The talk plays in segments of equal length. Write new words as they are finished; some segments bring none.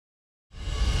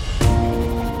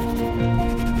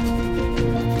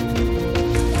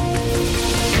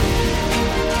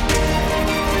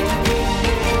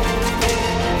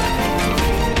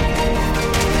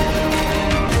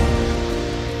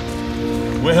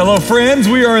Hello, friends.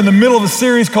 We are in the middle of a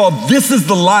series called This is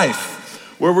the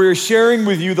Life, where we are sharing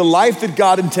with you the life that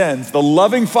God intends, the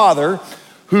loving Father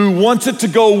who wants it to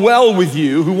go well with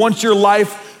you, who wants your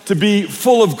life to be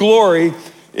full of glory,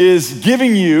 is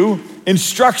giving you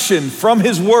instruction from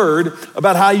His Word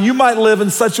about how you might live in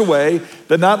such a way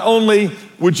that not only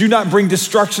would you not bring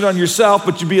destruction on yourself,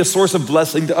 but you'd be a source of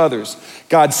blessing to others.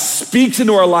 God speaks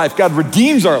into our life. God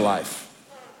redeems our life,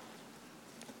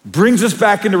 brings us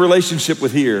back into relationship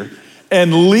with here,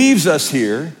 and leaves us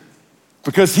here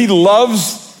because He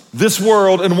loves this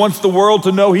world and wants the world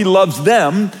to know He loves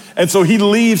them. And so He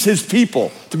leaves His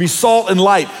people to be salt and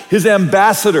light, His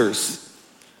ambassadors,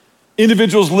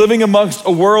 individuals living amongst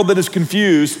a world that is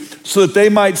confused so that they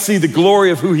might see the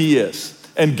glory of who He is.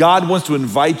 And God wants to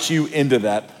invite you into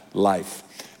that life.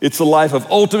 It's a life of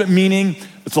ultimate meaning.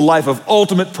 It's a life of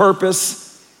ultimate purpose.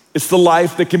 It's the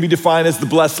life that can be defined as the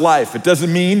blessed life. It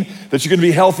doesn't mean that you're gonna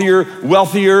be healthier,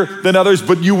 wealthier than others,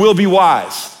 but you will be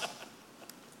wise.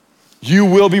 You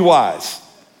will be wise.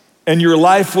 And your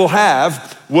life will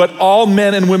have what all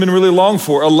men and women really long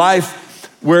for, a life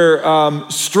where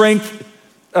strength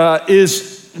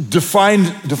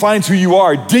defines who you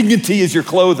are. Dignity is your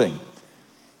clothing.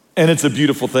 And it's a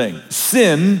beautiful thing.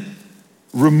 Sin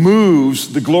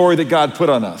removes the glory that God put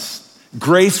on us.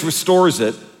 Grace restores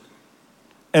it.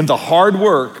 And the hard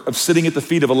work of sitting at the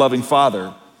feet of a loving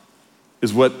Father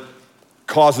is what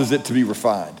causes it to be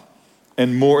refined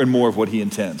and more of what He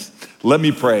intends. Let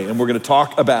me pray, and we're gonna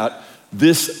talk about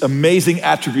this amazing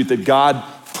attribute that God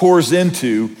pours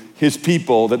into His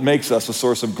people that makes us a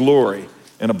source of glory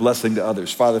and a blessing to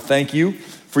others. Father, thank you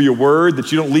for your word,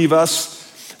 that you don't leave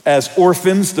us as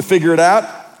orphans to figure it out.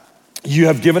 You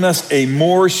have given us a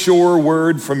more sure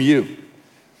word from you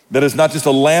that is not just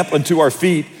a lamp unto our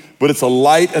feet, but it's a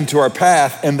light unto our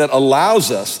path, and that allows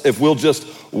us, if we'll just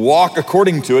walk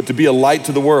according to it, to be a light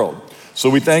to the world. So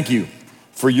we thank you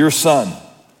for your Son,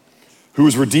 who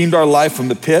has redeemed our life from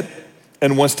the pit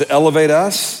and wants to elevate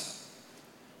us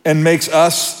and makes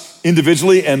us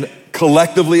individually and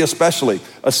collectively especially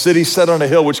a city set on a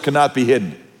hill which cannot be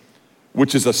hidden,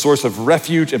 which is a source of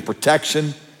refuge and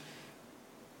protection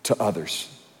to others.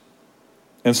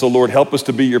 And so, Lord, help us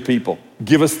to be your people.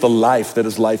 Give us the life that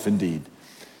is life indeed.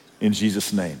 In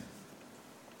Jesus' name,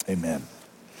 amen.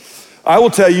 I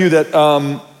will tell you that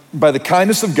by the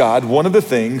kindness of God, one of the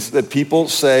things that people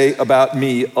say about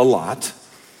me a lot,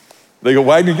 they go,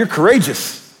 Wagner, you're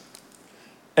courageous.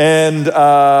 And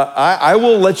I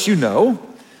will let you know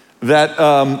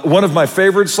that one of my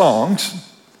favorite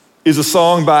songs is a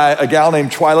song by a gal named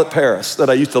Twila Paris that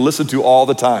I used to listen to all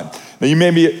the time. Now, you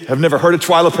maybe have never heard of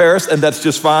Twila Paris, and that's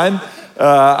just fine.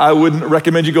 I wouldn't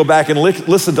recommend you go back and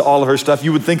listen to all of her stuff.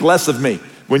 You would think less of me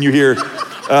when you hear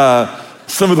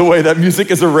some of the way that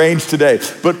music is arranged today.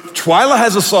 But Twila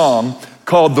has a song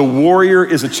called The Warrior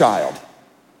is a Child.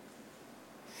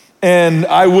 And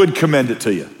I would commend it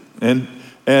to you. And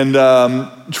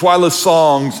Twila's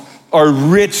songs are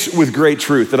rich with great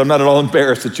truth that I'm not at all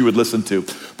embarrassed that you would listen to.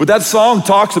 But that song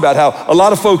talks about how a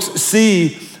lot of folks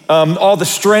see all the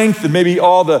strength and maybe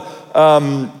all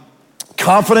the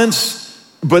confidence,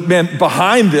 but man,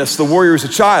 behind this, the warrior is a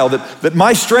child, that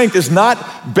my strength is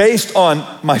not based on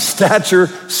my stature,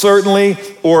 certainly,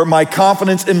 or my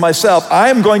confidence in myself. I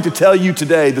am going to tell you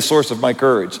today the source of my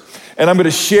courage. And I'm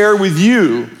gonna share with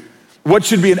you what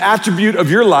should be an attribute of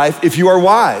your life if you are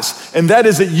wise. And that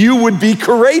is that you would be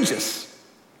courageous.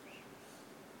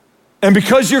 And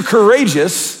because you're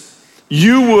courageous,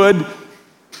 you would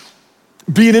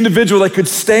be an individual that could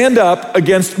stand up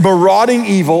against marauding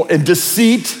evil and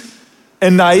deceit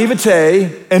and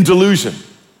naivete and delusion.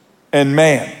 And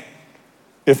man,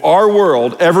 if our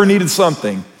world ever needed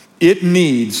something, it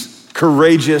needs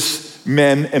courageous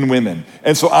men and women.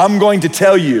 And so I'm going to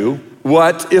tell you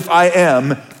what, if I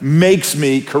am, makes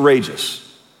me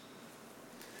courageous.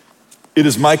 It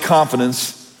is my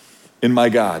confidence in my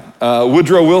God.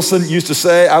 Woodrow Wilson used to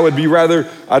say,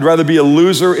 I'd rather be a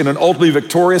loser in an ultimately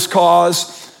victorious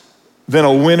cause than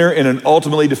a winner in an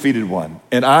ultimately defeated one.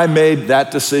 And I made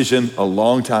that decision a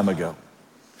long time ago.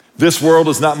 This world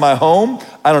is not my home.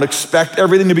 I don't expect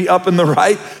everything to be up and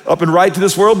right to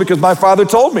this world because my Father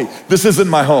told me this isn't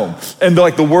my home. And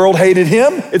like the world hated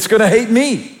him, it's gonna hate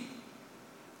me.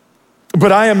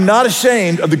 But I am not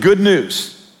ashamed of the good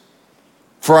news,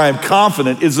 for I am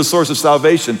confident it is the source of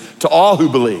salvation to all who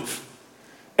believe.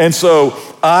 And so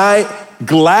I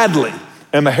gladly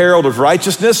am a herald of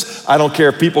righteousness. I don't care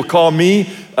if people call me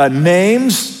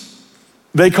names.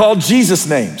 They call Jesus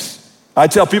names. I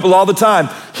tell people all the time,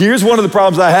 here's one of the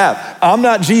problems I have. I'm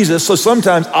not Jesus, so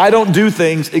sometimes I don't do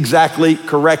things exactly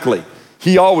correctly.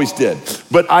 He always did.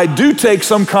 But I do take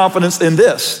some confidence in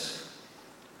this,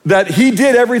 that he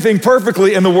did everything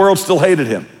perfectly and the world still hated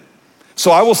him. So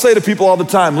I will say to people all the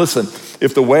time, listen,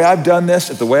 if the way I've done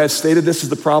this, if the way I've stated this is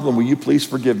the problem, will you please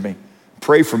forgive me?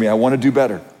 Pray for me, I want to do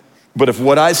better. But if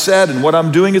what I said and what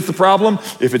I'm doing is the problem,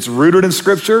 if it's rooted in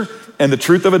Scripture and the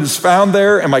truth of it is found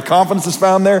there and my confidence is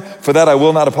found there, for that I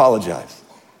will not apologize.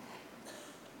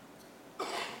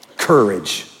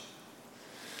 Courage.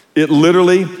 It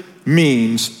literally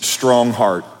means strong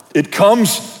heart. It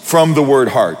comes from the word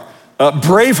heart.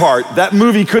 Braveheart, that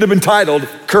movie could have been titled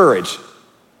Courage.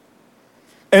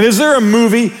 And is there a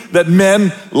movie that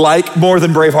men like more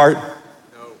than Braveheart?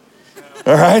 No.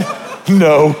 All right?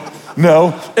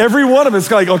 No. Every one of it's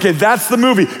like, okay, that's the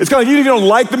movie. It's kind of like, even if you don't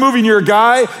like the movie and you're a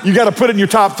guy, you got to put it in your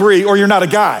top 3 or you're not a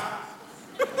guy.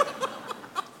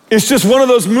 It's just one of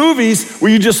those movies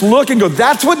where you just look and go,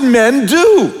 that's what men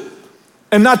do.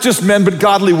 And not just men, but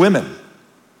godly women.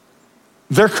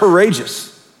 They're courageous.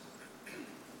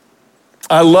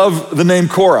 I love the name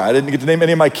Cora. I didn't get to name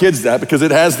any of my kids that because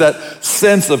it has that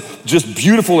sense of just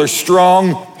beautiful or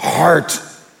strong heart.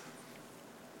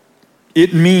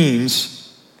 It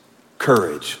means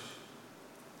courage,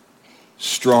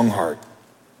 strong heart.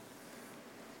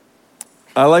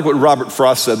 I like what Robert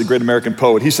Frost said, the great American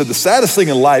poet. He said, the saddest thing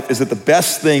in life is that the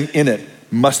best thing in it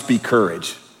must be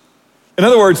courage. In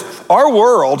other words, our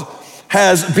world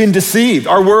has been deceived.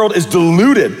 Our world is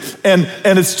deluded, and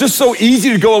it's just so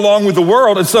easy to go along with the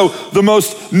world. And so the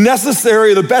most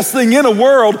necessary, the best thing in a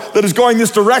world that is going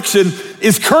this direction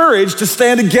is courage to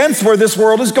stand against where this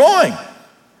world is going.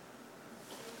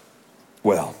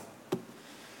 Well,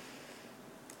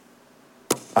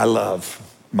 I love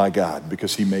my God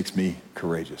because he makes me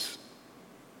courageous.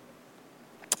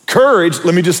 Courage,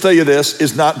 let me just tell you this,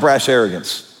 is not brash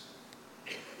arrogance.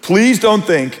 Please don't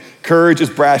think courage is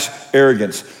brash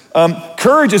arrogance.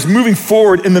 Courage is moving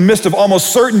forward in the midst of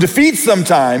almost certain defeat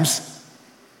sometimes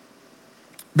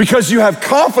because you have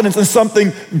confidence in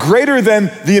something greater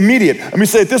than the immediate. Let me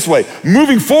say it this way.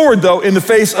 Moving forward, though, in the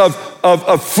face of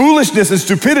foolishness and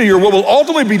stupidity, or what will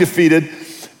ultimately be defeated,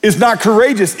 is not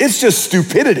courageous. It's just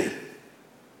stupidity.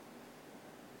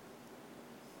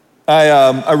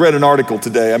 I read an article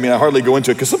today. I mean, I hardly go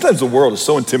into it because sometimes the world is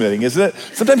so intimidating, isn't it?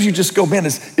 Sometimes you just go, man,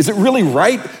 is it really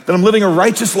right that I'm living a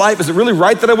righteous life? Is it really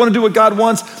right that I want to do what God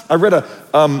wants? I read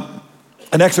an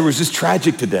excerpt that was just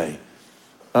tragic today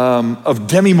of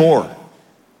Demi Moore,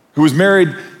 who was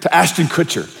married to Ashton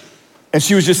Kutcher. And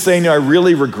she was just saying, I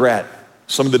really regret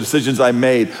some of the decisions I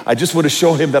made. I just want to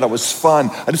show him that I was fun.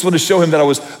 I just want to show him that I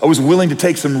was willing to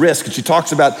take some risk. And she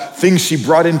talks about things she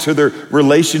brought into their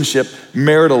relationship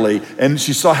maritally. And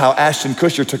she saw how Ashton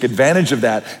Kutcher took advantage of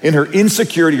that in her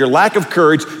insecurity, her lack of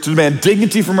courage to demand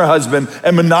dignity from her husband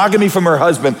and monogamy from her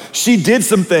husband. She did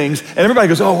some things and everybody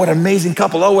goes, oh, what an amazing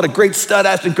couple. Oh, what a great stud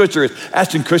Ashton Kutcher is.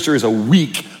 Ashton Kutcher is a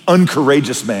weak,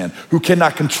 uncourageous man who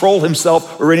cannot control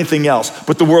himself or anything else,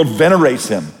 but the world venerates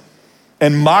him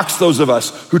and mocks those of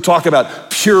us who talk about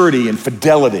purity and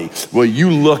fidelity. Well, you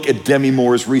look at Demi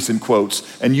Moore's recent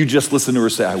quotes and you just listen to her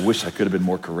say, I wish I could have been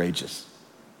more courageous.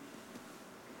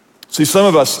 See, some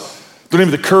of us don't have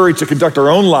the courage to conduct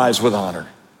our own lives with honor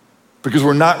because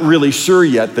we're not really sure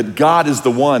yet that God is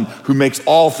the one who makes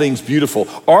all things beautiful.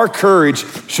 Our courage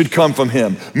should come from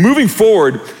him. Moving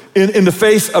forward in the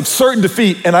face of certain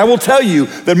defeat, and I will tell you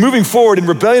that moving forward in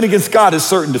rebellion against God is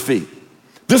certain defeat.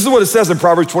 This is what it says in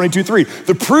Proverbs 22:3.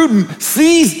 The prudent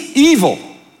sees evil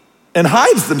and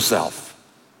hides themselves,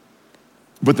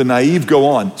 but the naive go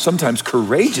on, sometimes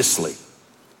courageously,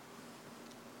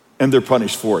 and they're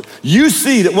punished for it. You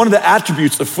see that one of the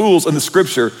attributes of fools in the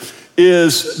scripture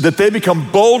is that they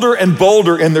become bolder and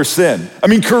bolder in their sin. I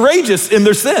mean, courageous in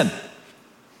their sin.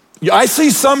 I see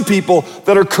some people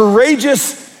that are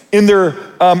courageous in their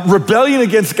rebellion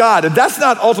against God, and that's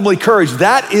not ultimately courage,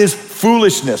 that is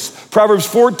foolishness. Proverbs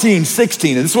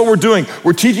 14:16, and this is what we're doing.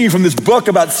 We're teaching you from this book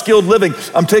about skilled living.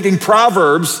 I'm taking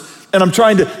Proverbs and I'm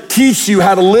trying to teach you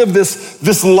how to live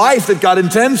this life that God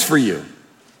intends for you.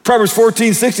 Proverbs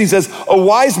 14:16 says, a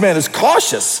wise man is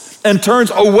cautious and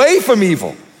turns away from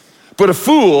evil, but a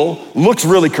fool looks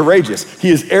really courageous. He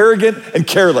is arrogant and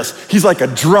careless. He's like a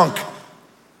drunk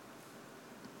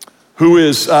who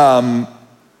is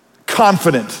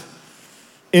confident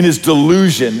in his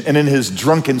delusion and in his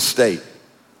drunken state,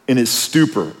 in his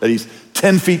stupor, that he's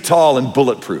 10 feet tall and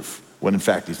bulletproof, when in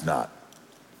fact he's not.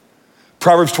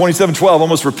 Proverbs 27:12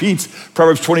 almost repeats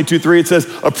Proverbs 22:3. It says,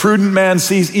 a prudent man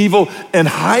sees evil and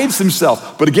hides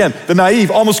himself. But again, the naive,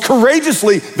 almost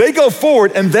courageously, they go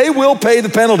forward and they will pay the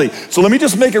penalty. So let me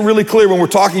just make it really clear when we're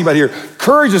talking about here,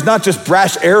 courage is not just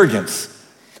brash arrogance.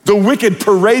 The wicked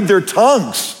parade their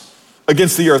tongues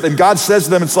against the earth. And God says to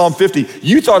them in Psalm 50,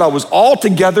 you thought I was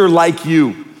altogether like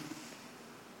you,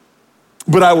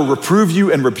 but I will reprove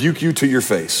you and rebuke you to your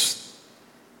face.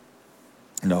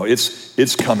 No,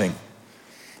 it's coming.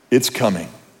 It's coming.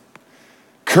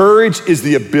 Courage is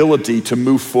the ability to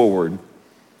move forward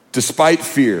despite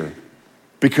fear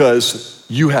because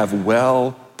you have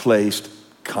well-placed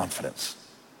confidence.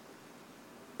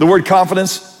 The word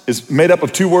confidence is made up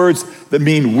of two words that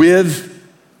mean with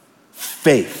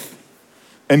faith.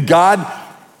 And God,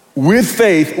 with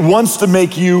faith, wants to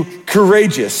make you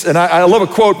courageous. And I love a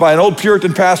quote by an old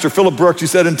Puritan pastor, Philip Brooks. He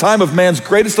said, in time of man's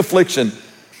greatest affliction,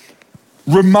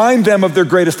 remind them of their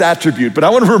greatest attribute. But I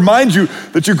want to remind you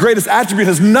that your greatest attribute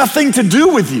has nothing to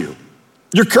do with you.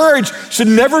 Your courage should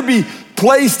never be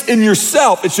placed in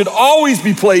yourself. It should always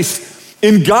be placed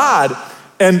in God,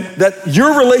 and that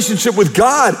your relationship with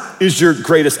God is your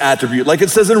greatest attribute. Like it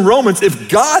says in Romans, if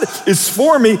God is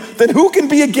for me, then who can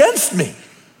be against me?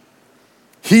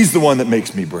 He's the one that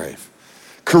makes me brave.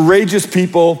 Courageous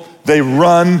people, they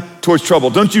run towards trouble.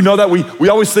 Don't you know that? We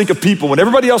always think of people, when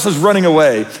everybody else is running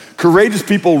away, courageous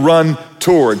people run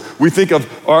toward. We think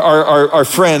of our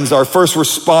friends, our first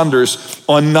responders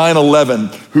on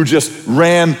 9/11 who just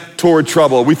ran toward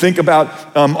trouble. We think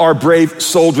about our brave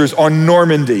soldiers on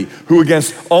Normandy who,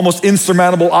 against almost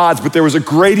insurmountable odds, but there was a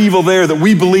great evil there that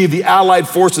we believe the Allied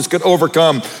forces could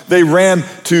overcome. They ran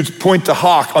to Pointe du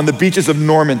Hoc on the beaches of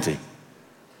Normandy.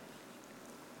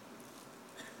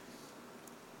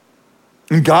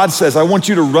 And God says, I want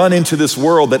you to run into this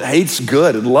world that hates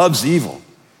good and loves evil.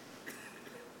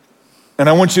 And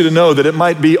I want you to know that it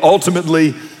might be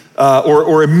ultimately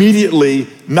or immediately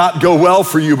not go well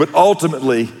for you, but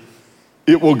ultimately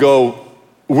it will go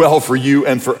well for you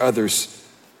and for others.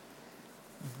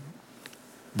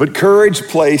 But courage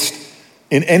placed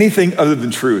in anything other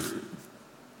than truth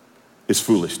is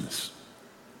foolishness.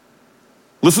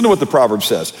 Listen to what the proverb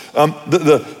says.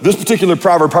 This particular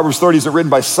proverb, Proverbs 30, is written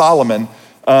by Solomon.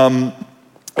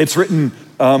 It's written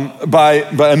by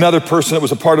another person that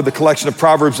was a part of the collection of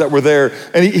Proverbs that were there.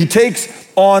 And he takes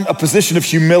on a position of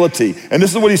humility. And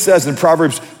this is what he says in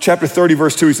Proverbs chapter 30,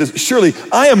 verse 2. He says, surely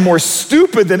I am more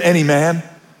stupid than any man,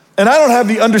 and I don't have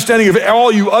the understanding of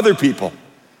all you other people.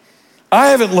 I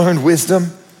haven't learned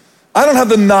wisdom. I don't have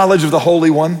the knowledge of the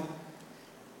Holy One.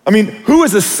 I mean, who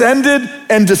has ascended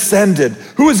and descended?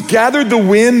 Who has gathered the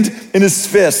wind in his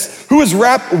fist? Who has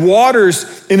wrapped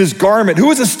waters in his garment? Who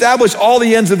has established all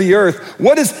the ends of the earth?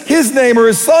 What is his name or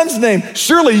his son's name?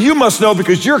 Surely you must know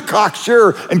because you're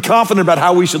cocksure and confident about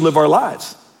how we should live our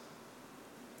lives.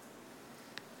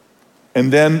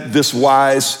 And then this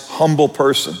wise, humble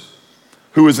person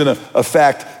who is in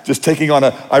effect just taking on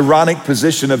an ironic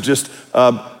position of just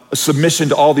submission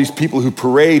to all these people who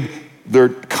parade their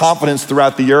confidence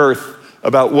throughout the earth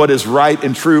about what is right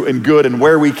and true and good and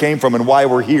where we came from and why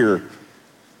we're here.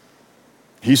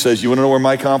 He says, you wanna know where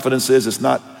my confidence is? It's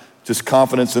not just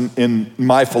confidence in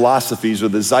my philosophies or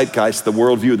the zeitgeist, the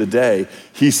worldview of the day.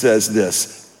 He says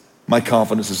this, my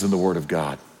confidence is in the Word of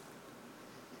God.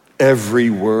 Every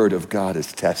word of God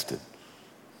is tested.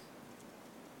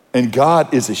 And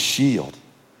God is a shield,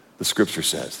 the scripture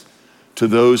says, to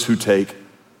those who take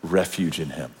refuge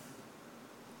in him.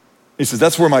 He says,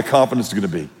 that's where my confidence is gonna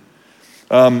be.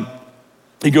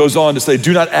 He goes on to say,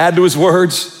 do not add to his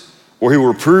words, or he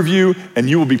will reprove you, and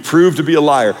you will be proved to be a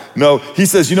liar. No, he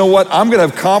says, you know what? I'm gonna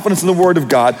have confidence in the word of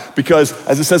God because,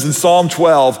 as it says in Psalm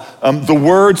 12, the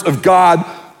words of God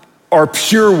are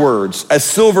pure words, as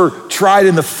silver tried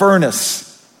in the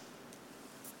furnace,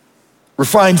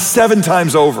 refined 7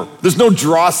 times over. There's no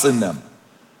dross in them.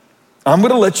 I'm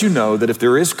gonna let you know that if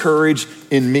there is courage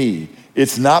in me,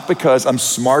 it's not because I'm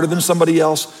smarter than somebody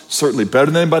else, certainly better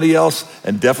than anybody else,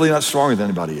 and definitely not stronger than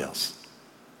anybody else.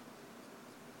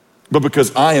 But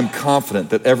because I am confident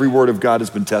that every word of God has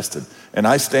been tested, and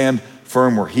I stand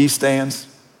firm where he stands,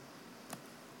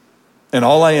 and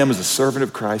all I am is a servant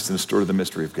of Christ and a steward of the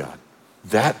mystery of God.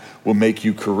 That will make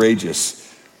you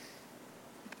courageous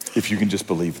if you can just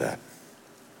believe that.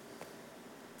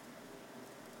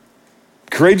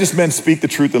 Courageous men speak the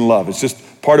truth in love. It's just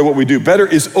part of what we do. Better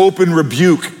is open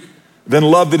rebuke than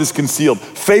love that is concealed.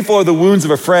 Faithful are the wounds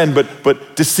of a friend,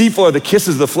 but deceitful are the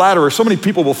kisses of the flatterer. So many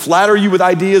people will flatter you with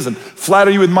ideas and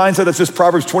flatter you with mindset. That's just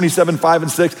Proverbs 27, 5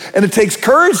 and 6. And it takes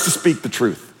courage to speak the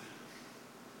truth.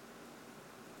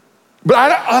 But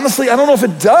honestly, I don't know if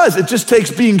it does. It just takes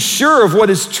being sure of what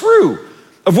is true,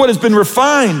 of what has been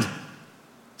refined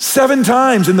 7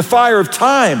 times in the fire of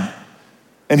time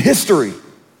and history.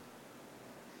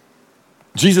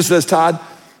 Jesus says, Todd,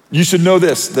 You should know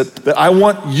this, that I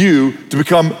want you to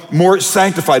become more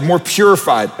sanctified, more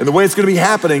purified. And the way it's gonna be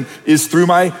happening is through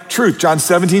my truth. John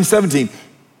 17:17.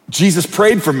 Jesus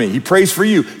prayed for me. He prays for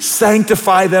you.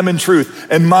 Sanctify them in truth.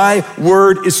 And my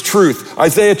word is truth.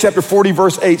 Isaiah chapter 40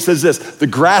 verse 8 says this, the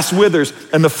grass withers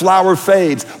and the flower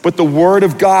fades, but the word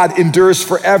of God endures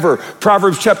forever.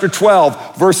 Proverbs chapter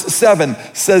 12 verse 7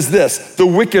 says this, the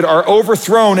wicked are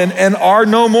overthrown and are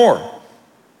no more,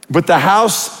 but the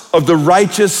house of the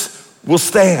righteous will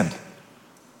stand.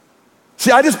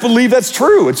 See, I just believe that's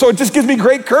true. And so it just gives me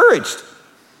great courage.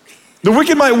 The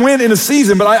wicked might win in a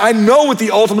season, but I know what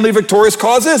the ultimately victorious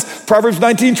cause is. Proverbs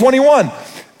 19:21.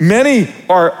 Many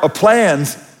are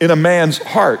plans in a man's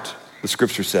heart, the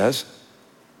scripture says,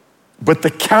 but the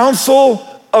counsel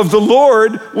of the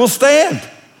Lord will stand.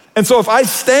 And so if I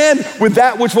stand with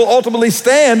that which will ultimately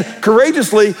stand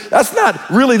courageously, that's not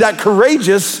really that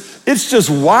courageous, it's just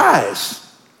wise.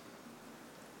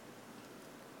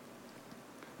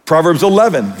 Proverbs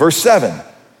 11, verse 7.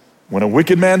 When a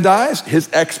wicked man dies, his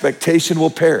expectation will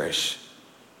perish.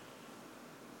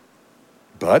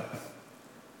 But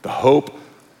the hope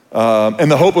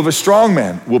of a strong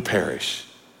man will perish.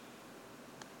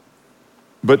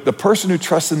 But the person who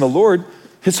trusts in the Lord,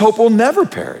 his hope will never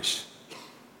perish.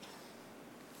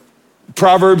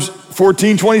 Proverbs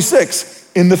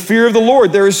 14:26, in the fear of the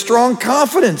Lord, there is strong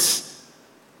confidence,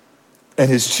 and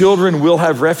his children will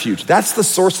have refuge. That's the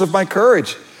source of my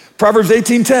courage. Proverbs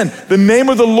 18:10, the name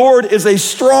of the Lord is a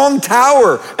strong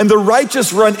tower, and the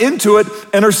righteous run into it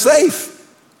and are safe.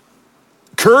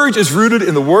 Courage is rooted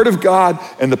in the word of God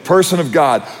and the person of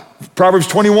God. Proverbs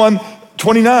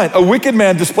 21:29, a wicked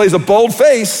man displays a bold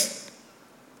face.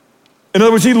 In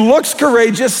other words, he looks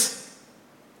courageous,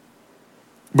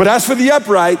 but as for the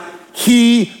upright,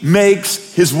 he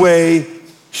makes his way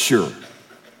sure.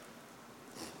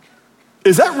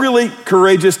 Is that really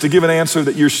courageous to give an answer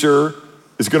that you're sure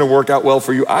is gonna work out well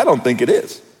for you? I don't think it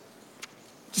is.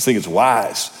 I just think it's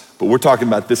wise. But we're talking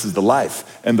about this is the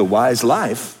life, and the wise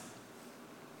life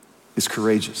is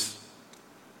courageous.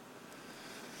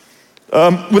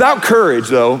 Without courage,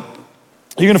 though,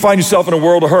 you're gonna find yourself in a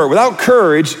world of hurt. Without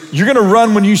courage, you're gonna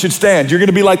run when you should stand. You're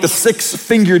gonna be like the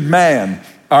six-fingered man,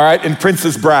 all right, in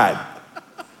Princess Bride,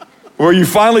 where you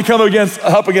finally come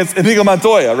up against Inigo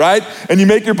Montoya, right? And you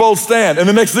make your bold stand. And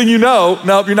the next thing you know,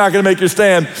 nope, you're not gonna make your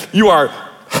stand. You are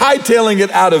hightailing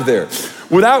it out of there.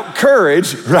 Without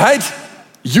courage, right,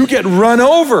 you get run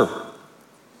over.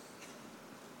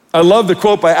 I love the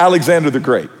quote by Alexander the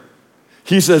Great.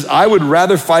 He says, I would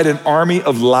rather fight an army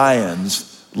of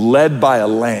lions led by a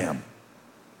lamb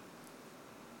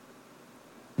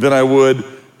than I would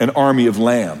an army of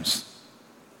lambs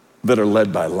that are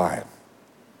led by a lion.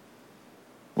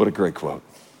 What a great quote.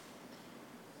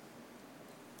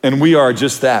 And we are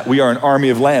just that. We are an army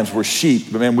of lambs. We're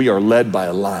sheep, but man, we are led by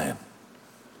a lion.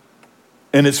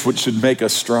 And it's what should make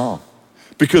us strong,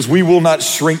 because we will not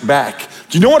shrink back.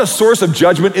 Do you know what a source of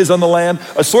judgment is on the land?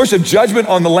 A source of judgment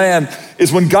on the land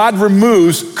is when God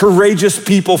removes courageous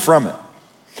people from it.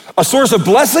 A source of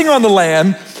blessing on the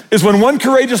land is when one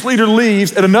courageous leader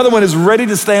leaves and another one is ready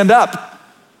to stand up.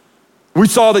 We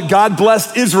saw that God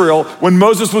blessed Israel when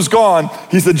Moses was gone.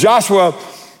 He said, Joshua,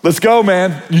 let's go,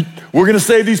 man. We're gonna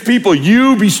save these people.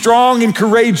 You be strong and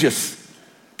courageous,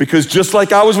 because just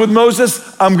like I was with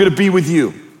Moses, I'm gonna be with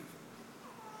you.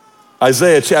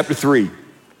 Isaiah chapter 3,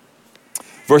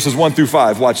 verses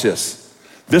 1-5, watch this.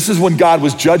 This is when God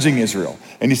was judging Israel.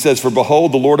 And he says, for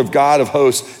behold, the Lord of God of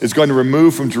hosts is going to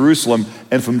remove from Jerusalem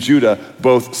and from Judah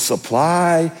both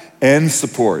supply and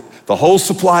support. The whole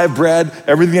supply of bread,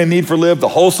 everything they need for live, the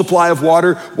whole supply of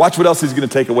water. Watch what else he's gonna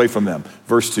take away from them.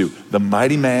 Verse 2, the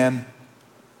mighty man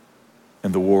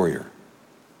and the warrior.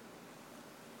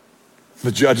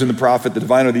 The judge and the prophet, the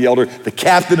diviner, the elder, the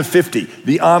captain of 50,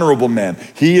 the honorable man.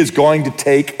 He is going to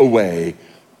take away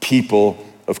people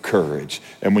of courage.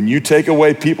 And when you take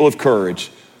away people of courage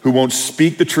who won't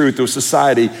speak the truth to a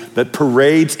society that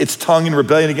parades its tongue in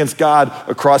rebellion against God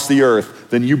across the earth,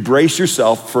 then you brace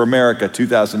yourself for America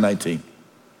 2019.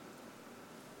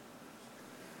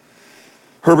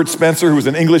 Herbert Spencer, who was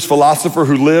an English philosopher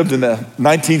who lived in the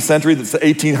 19th century, that's the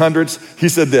 1800s, he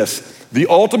said this, the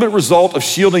ultimate result of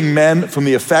shielding men from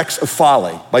the effects of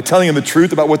folly by telling them the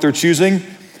truth about what they're choosing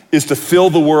is to fill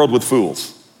the world with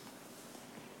fools.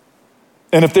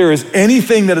 And if there is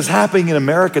anything that is happening in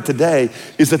America today,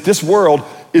 is that this world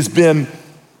has been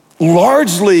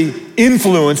largely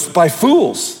influenced by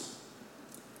fools,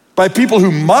 by people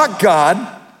who mock God,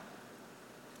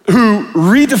 who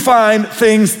redefine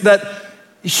things that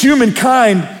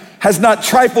humankind has not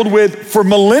trifled with for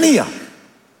millennia.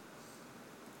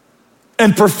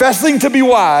 and professing to be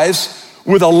wise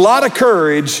with a lot of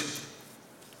courage,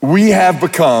 we have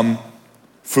become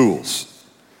fools.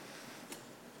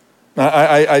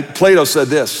 Plato said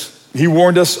this. He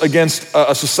warned us against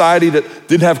a society that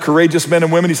didn't have courageous men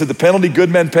and women. He said the penalty good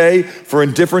men pay for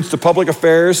indifference to public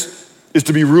affairs is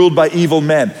to be ruled by evil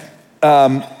men.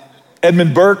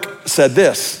 Edmund Burke said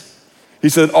this. He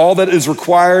said, all that is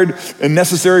required and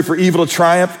necessary for evil to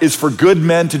triumph is for good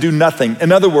men to do nothing.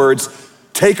 In other words,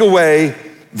 take away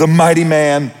the mighty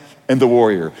man and the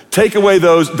warrior. Take away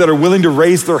those that are willing to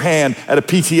raise their hand at a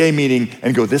PTA meeting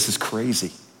and go, this is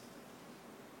crazy.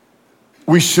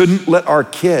 We shouldn't let our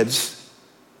kids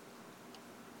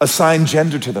assign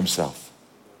gender to themselves.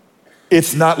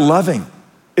 It's not loving.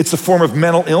 It's a form of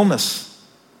mental illness.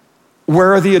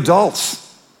 Where are the adults?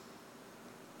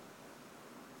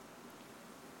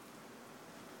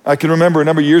 I can remember a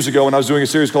number of years ago when I was doing a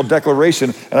series called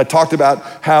Declaration, and I talked about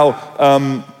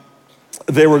how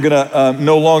they were gonna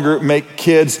no longer make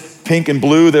kids pink and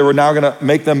blue. They were now gonna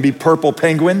make them be purple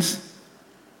penguins.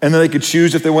 And then they could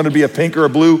choose if they wanted to be a pink or a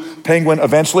blue penguin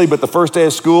eventually. But the first day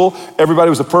of school,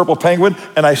 everybody was a purple penguin.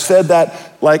 And I said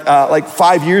that like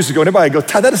 5 years ago. And everybody would go,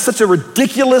 Todd, that is such a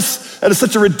ridiculous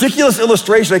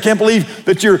illustration. I can't believe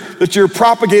that you're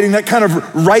propagating that kind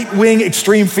of right-wing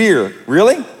extreme fear.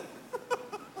 Really?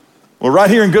 Well,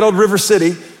 right here in good old River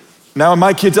City, now in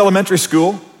my kids' elementary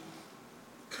school,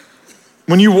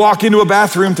 when you walk into a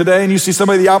bathroom today and you see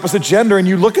somebody of the opposite gender and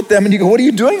you look at them and you go, what are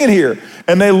you doing in here?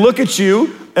 And they look at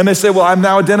you and they say, well, I'm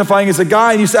now identifying as a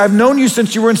guy. And you say, I've known you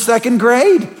since you were in second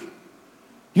grade.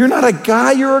 You're not a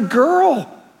guy, you're a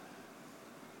girl.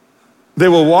 They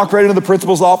will walk right into the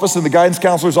principal's office and the guidance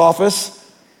counselor's office.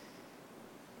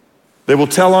 They will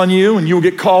tell on you and you will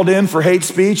get called in for hate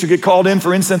speech. You'll get called in for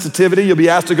insensitivity. You'll be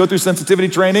asked to go through sensitivity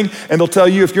training, and they'll tell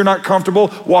you if you're not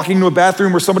comfortable walking into a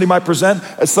bathroom where somebody might present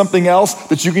as something else,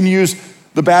 that you can use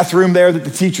the bathroom there that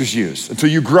the teachers use until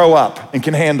you grow up and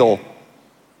can handle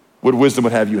what wisdom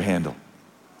would have you handle.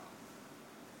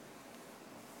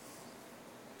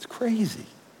 It's crazy.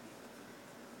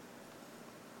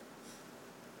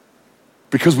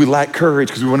 Because we lack courage,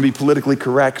 because we want to be politically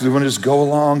correct, because we want to just go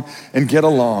along and get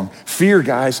along. Fear,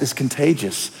 guys, is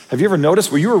contagious. Have you ever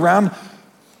noticed, were you around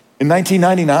in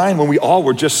 1999 when we all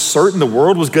were just certain the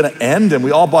world was going to end and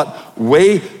we all bought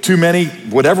way too many,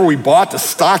 whatever we bought, to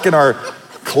stock in our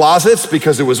closets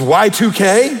because it was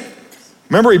Y2K?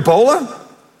 Remember Ebola?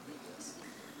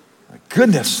 My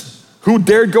goodness, who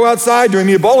dared go outside during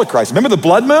the Ebola crisis? Remember the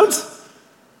blood moons?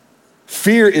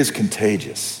 Fear is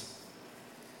contagious.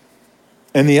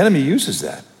 And the enemy uses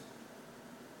that.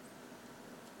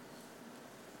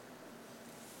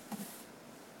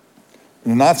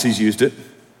 The Nazis used it.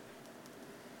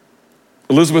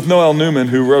 Elizabeth Noel Newman,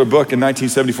 who wrote a book in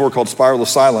 1974 called Spiral of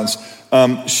Silence,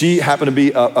 she happened to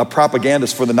be a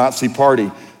propagandist for the Nazi Party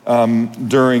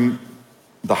during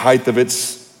the height of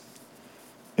its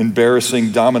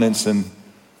embarrassing dominance in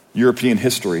European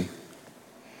history.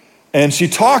 And she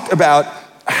talked about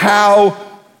how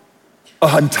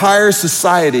an entire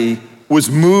society was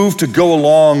moved to go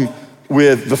along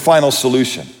with the final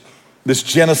solution, this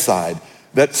genocide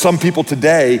that some people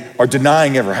today are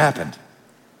denying ever happened.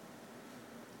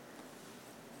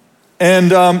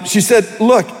 And she said,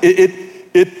 look,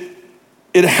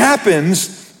 it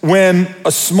happens when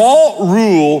a small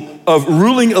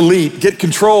ruling elite get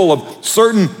control of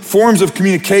certain forms of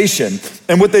communication.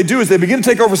 And what they do is they begin to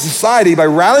take over society by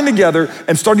rallying together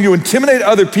and starting to intimidate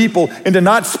other people into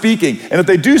not speaking. And if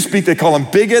they do speak, they call them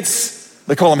bigots,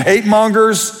 they call them hate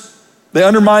mongers, they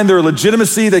undermine their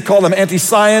legitimacy, they call them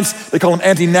anti-science, they call them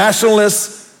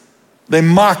anti-nationalists, they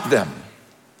mock them.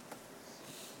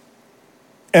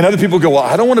 And other people go, well,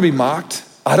 I don't want to be mocked.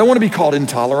 I don't want to be called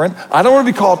intolerant. I don't want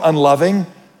to be called unloving.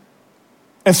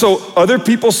 And so other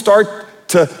people start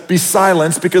to be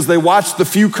silenced because they watch the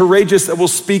few courageous that will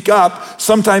speak up,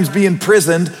 sometimes be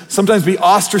imprisoned, sometimes be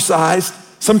ostracized,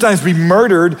 sometimes be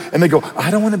murdered, and they go, I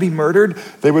don't want to be murdered.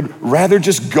 They would rather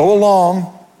just go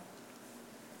along,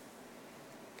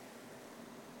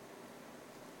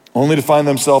 only to find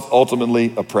themselves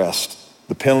ultimately oppressed.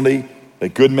 The penalty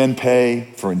that good men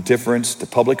pay for indifference to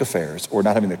public affairs or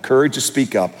not having the courage to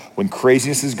speak up when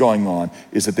craziness is going on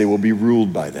is that they will be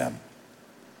ruled by them.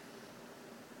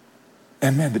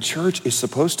 And man, the church is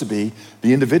supposed to be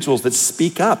the individuals that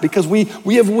speak up because we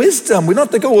have wisdom. We don't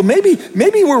have to go, well, maybe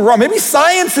we're wrong. Maybe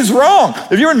science is wrong.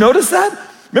 Have you ever noticed that?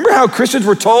 Remember how Christians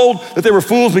were told that they were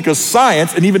fools because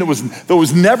science, and even though it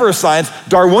was never a science,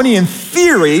 Darwinian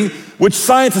theory which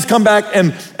science has come back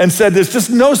and said there's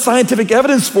just no scientific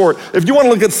evidence for it. If you want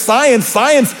to look at science,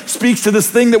 science speaks to this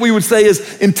thing that we would say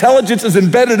is intelligence is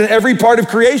embedded in every part of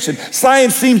creation.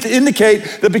 Science seems to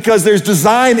indicate that because there's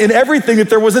design in everything, that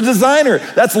there was a designer.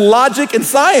 That's logic and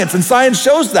science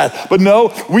shows that. But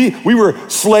no, we were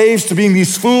slaves to being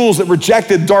these fools that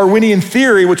rejected Darwinian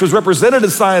theory, which was represented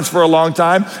as science for a long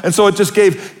time. And so it just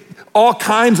gave all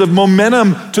kinds of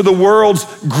momentum to the world's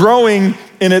growing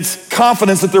in its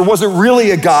confidence that there wasn't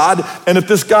really a God. And if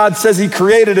this God says he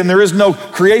created and there is no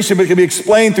creation, but it can be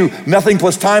explained through nothing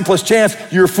plus time plus chance,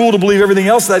 you're a fool to believe everything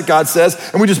else that God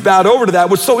says. And we just bowed over to that.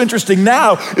 What's so interesting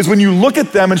now is when you look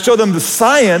at them and show them the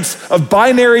science of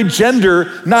binary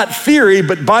gender, not theory,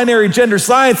 but binary gender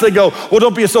science, they go, well,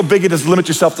 don't be so bigoted, just limit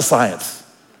yourself to science.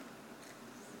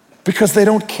 Because they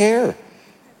don't care.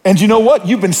 And you know what?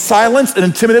 You've been silenced and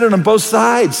intimidated on both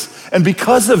sides. And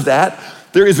because of that,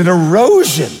 there is an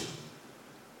erosion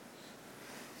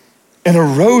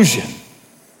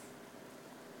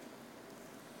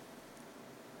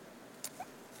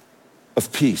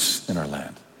of peace in our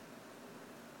land.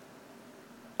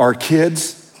 Our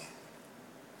kids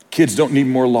don't need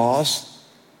more laws.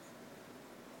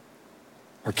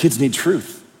 Our kids need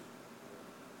truth.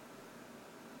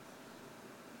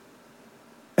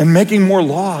 And making more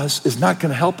laws is not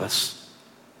gonna help us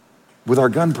with our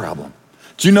gun problem.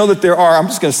 Do you know that I'm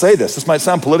just gonna say this might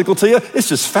sound political to you, it's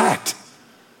just fact.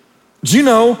 Do you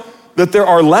know that there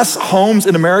are less homes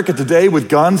in America today with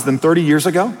guns than 30 years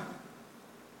ago?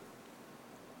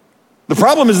 The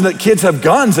problem isn't that kids have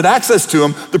guns and access to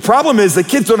them. The problem is that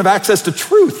kids don't have access to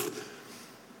truth.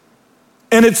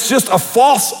 And it's just a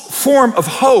false form of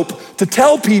hope to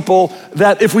tell people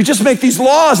that if we just make these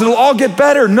laws, it'll all get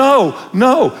better. No.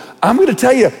 I'm gonna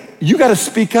tell you, you gotta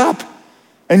speak up.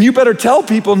 And you better tell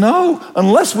people, no,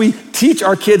 unless we teach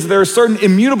our kids there are certain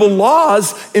immutable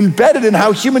laws embedded in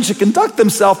how humans should conduct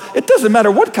themselves, it doesn't matter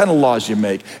what kind of laws you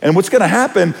make. And what's gonna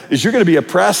happen is you're gonna be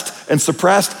oppressed and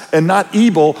suppressed and not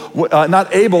able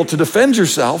to defend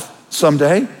yourself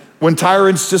someday when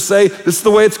tyrants just say, this is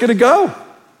the way it's gonna go.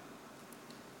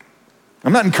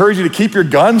 I'm not encouraging you to keep your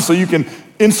guns so you can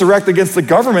insurrect against the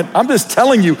government. I'm just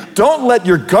telling you, don't let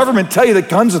your government tell you that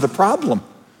guns are the problem.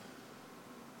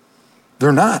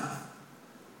 They're not.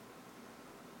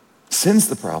 Sin's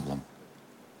the problem.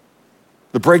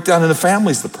 The breakdown in the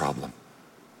family's the problem.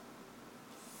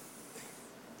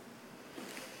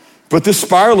 But this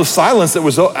spiral of silence that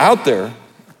was out there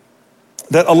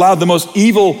that allowed the most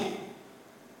evil,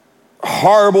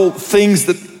 horrible things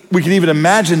that we could even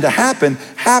imagine to happen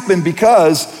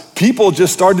because people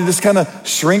just started to just kind of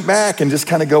shrink back and just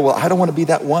kind of go, well, I don't want to be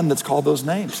that one that's called those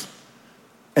names.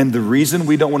 And the reason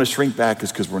we don't want to shrink back is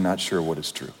because we're not sure what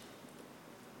is true.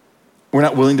 We're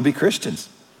not willing to be Christians.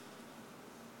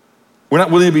 We're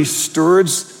not willing to be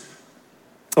stewards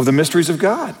of the mysteries of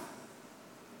God.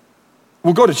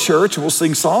 We'll go to church and we'll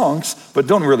sing songs, but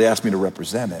don't really ask me to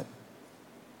represent it,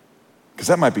 because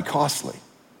that might be costly.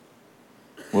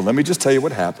 Well, let me just tell you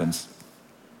what happens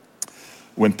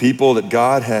when people that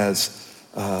God has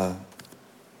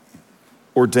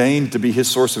ordained to be his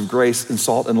source of grace and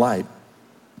salt and light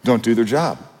don't do their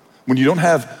job. When you don't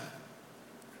have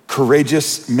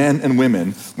courageous men and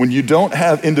women, when you don't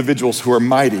have individuals who are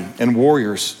mighty and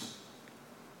warriors,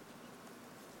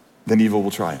 then evil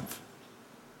will triumph.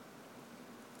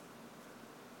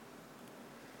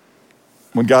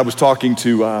 When God was talking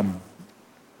to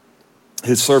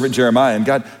his servant Jeremiah, and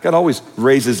God always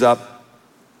raises up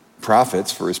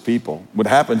prophets for his people. What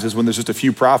happens is when there's just a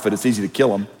few prophets, it's easy to kill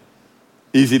them,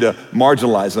 easy to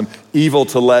marginalize them, easy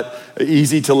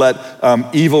to let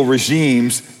evil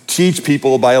regimes teach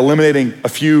people by eliminating a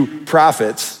few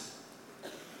prophets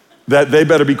that they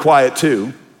better be quiet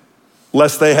too,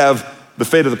 lest they have the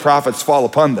fate of the prophets fall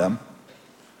upon them.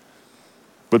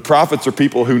 But prophets are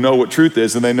people who know what truth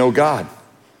is and they know God.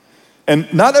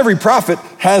 And not every prophet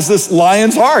has this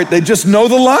lion's heart. They just know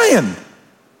the lion.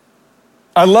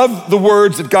 I love the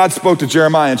words that God spoke to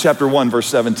Jeremiah in chapter 1, verse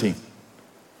 17.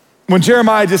 When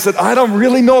Jeremiah just said, I don't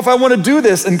really know if I want to do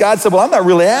this. And God said, well, I'm not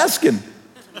really asking.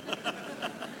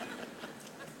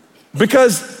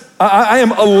 Because I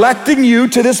am electing you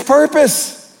to this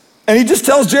purpose. And he just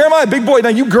tells Jeremiah, big boy, now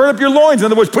you gird up your loins. In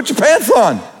other words, put your pants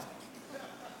on.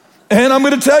 And I'm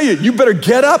gonna tell you, you better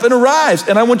get up and arise.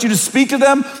 And I want you to speak to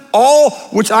them all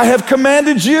which I have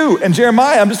commanded you. And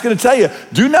Jeremiah, I'm just gonna tell you,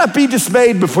 do not be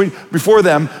dismayed before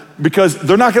them, because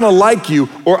they're not gonna like you,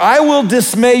 or I will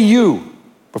dismay you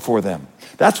before them.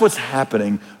 That's what's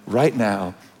happening right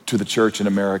now to the church in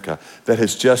America that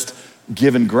has just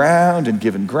given ground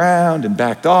and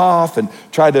backed off and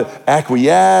tried to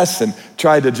acquiesce and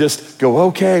tried to just go,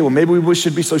 okay, well, maybe we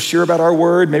shouldn't be so sure about our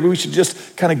word. Maybe we should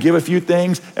just kind of give a few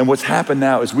things. And what's happened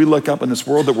now is we look up in this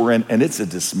world that we're in, and it's a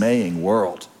dismaying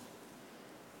world.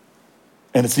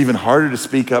 And it's even harder to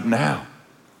speak up now.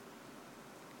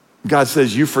 God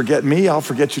says, you forget me, I'll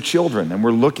forget your children. And we're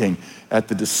looking at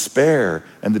the despair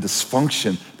and the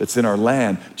dysfunction that's in our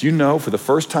land. Do you know, for the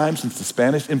first time since the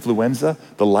Spanish influenza,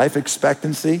 the life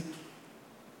expectancy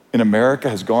in America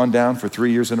has gone down for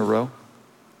 3 years in a row?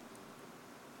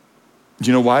 Do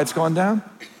you know why it's gone down?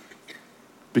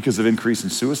 Because of increase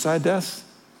in suicide deaths,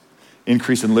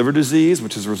 increase in liver disease,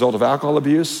 which is a result of alcohol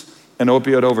abuse, and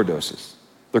opioid overdoses.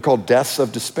 They're called deaths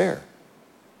of despair.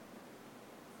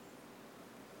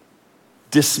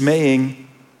 Dismaying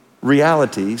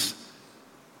realities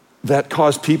that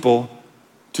cause people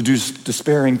to do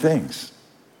despairing things.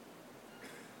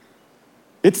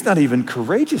 It's not even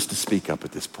courageous to speak up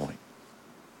at this point.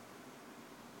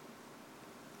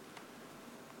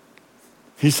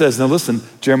 He says, now listen,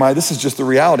 Jeremiah, this is just the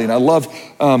reality. And I love,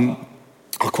 I'll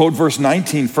quote verse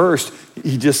 19 first.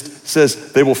 He just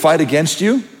says, they will fight against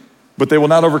you, but they will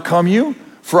not overcome you,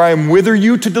 for I am with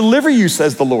you to deliver you,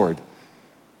 says the Lord.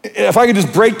 If I could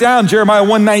just break down Jeremiah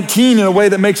 1:19 in a way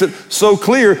that makes it so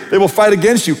clear, they will fight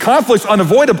against you. Conflict's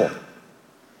unavoidable.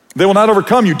 They will not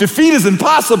overcome you. Defeat is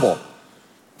impossible.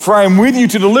 For I am with you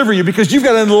to deliver you, because you've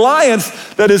got an alliance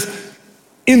that is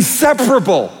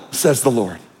inseparable, says the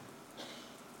Lord.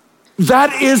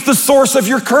 That is the source of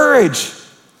your courage.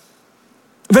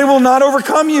 They will not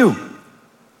overcome you.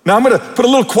 Now I'm gonna put a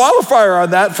little qualifier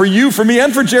on that for you, for me,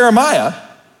 and for Jeremiah.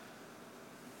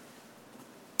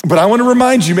 But I want to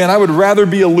remind you, man, I would rather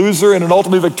be a loser in an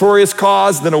ultimately victorious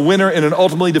cause than a winner in an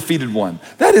ultimately defeated one.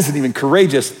 That isn't even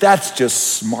courageous. That's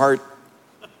just smart.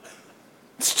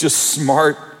 It's just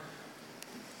smart.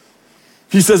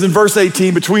 He says in verse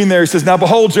 18, between there, he says, now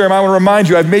behold, Jeremiah, I want to remind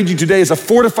you, I've made you today as a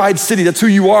fortified city. That's who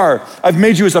you are. I've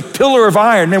made you as a pillar of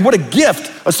iron. Man, what a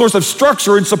gift, a source of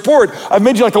structure and support. I've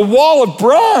made you like a wall of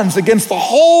bronze against the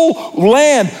whole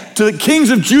land, to the kings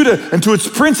of Judah and to its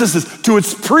princesses, to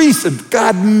its priests. And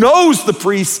God knows the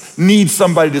priests need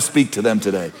somebody to speak to them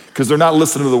today because they're not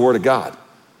listening to the word of God.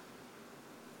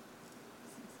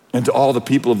 And to all the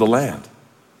people of the land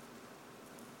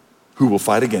who will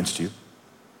fight against you,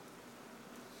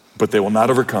 but they will not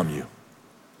overcome you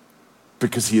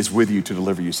because he is with you to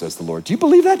deliver you, says the Lord. Do you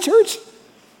believe that, church?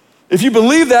 If you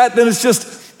believe that, then it's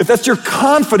just, if that's your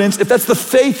confidence, if that's the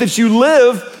faith that you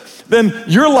live, then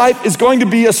your life is going to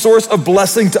be a source of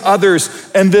blessing to others,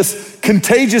 and this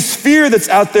contagious fear that's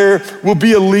out there will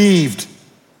be alleviated.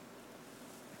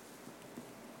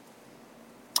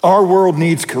 Our world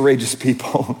needs courageous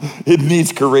people. It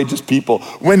needs courageous people.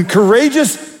 When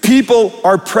courageous people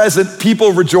are present,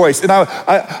 people rejoice. And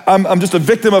I'm just a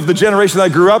victim of the generation that I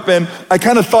grew up in. I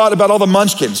kind of thought about all the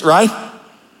munchkins, right?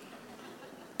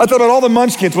 I thought about all the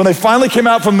munchkins when they finally came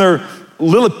out from their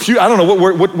little I don't know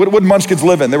what munchkins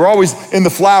live in. They were always in the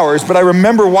flowers, but I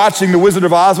remember watching The Wizard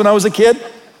of Oz when I was a kid,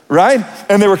 right?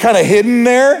 And they were kind of hidden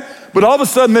there. But all of a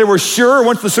sudden they were sure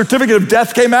once the certificate of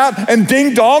death came out and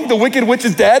ding dong, the wicked witch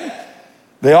is dead.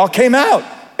 They all came out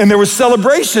and there was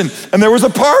celebration and there was a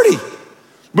party.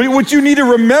 But what you need to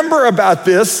remember about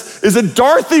this is that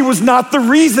Dorothy was not the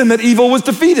reason that evil was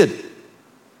defeated.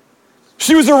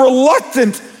 She was a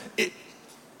reluctant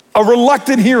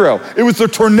hero. It was the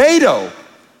tornado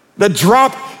that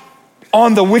dropped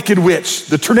on the wicked witch.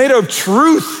 The tornado of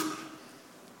truth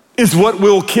is what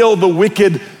will kill the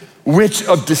wicked witch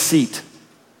of deceit.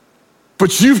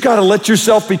 But you've got to let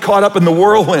yourself be caught up in the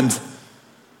whirlwind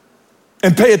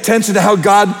and pay attention to how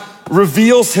God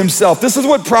reveals himself. This is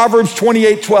what Proverbs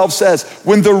 28:12 says.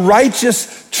 When the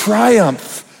righteous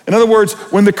triumph, in other words,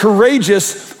 when the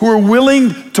courageous who are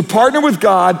willing to partner with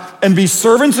God and be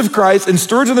servants of Christ and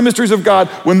stewards of the mysteries of God,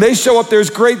 when they show up,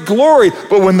 there's great glory.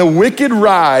 But when the wicked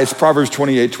rise, Proverbs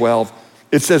 28:12,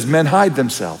 it says men hide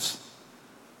themselves.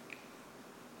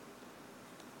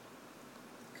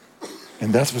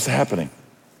 And that's what's happening.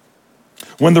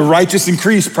 When the righteous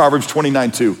increase, Proverbs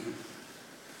 29:2,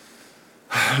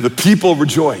 the people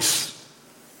rejoice.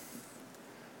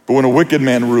 But when a wicked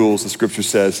man rules, the scripture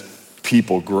says,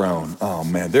 people groan. Oh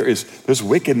man, there's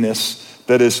wickedness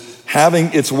that is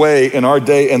having its way in our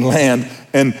day and land,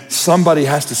 and somebody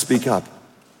has to speak up.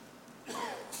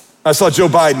 I saw Joe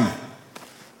Biden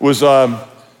was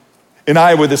in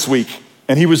Iowa this week,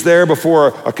 and he was there before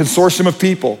a consortium of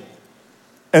people.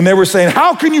 And they were saying,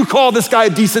 how can you call this guy a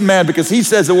decent man because he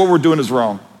says that what we're doing is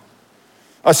wrong?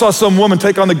 I saw some woman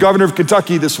take on the governor of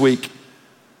Kentucky this week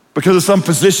because of some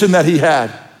position that he had.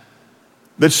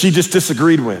 that she just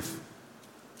disagreed with.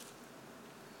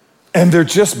 And they're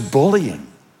just bullying.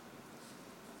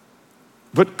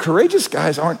 But courageous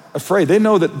guys aren't afraid. They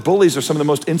know that bullies are some of the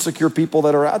most insecure people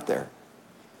that are out there.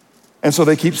 And so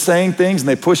they keep saying things and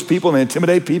they push people and they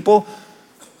intimidate people.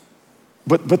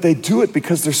 But they do it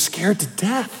because they're scared to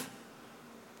death.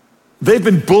 They've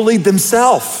been bullied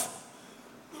themselves.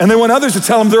 And they want others to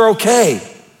tell them they're okay.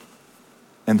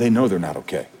 And they know they're not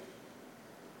okay.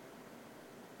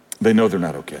 They know they're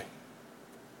not okay.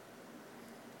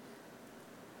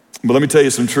 But let me tell you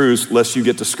some truths lest you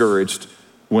get discouraged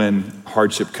when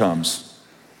hardship comes.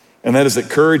 And that is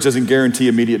that courage doesn't guarantee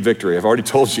immediate victory. I've already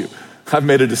told you, I've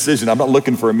made a decision. I'm not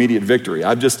looking for immediate victory.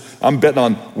 I'm betting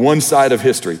on one side of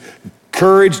history.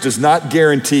 Courage does not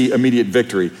guarantee immediate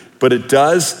victory, but it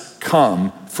does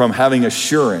come from having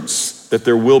assurance that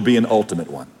there will be an ultimate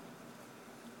one.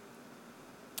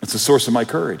 It's the source of my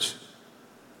courage.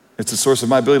 It's the source of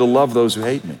my ability to love those who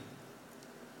hate me.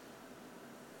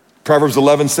 Proverbs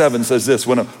 11:7 says this,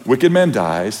 when a wicked man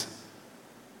dies,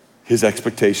 his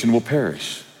expectation will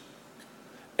perish.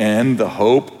 And the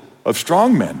hope of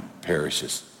strong men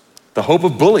perishes. The hope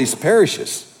of bullies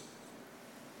perishes.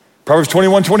 Proverbs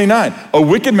 21:29, a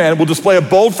wicked man will display a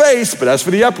bold face, but as for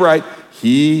the upright,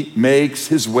 he makes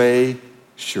his way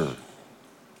sure.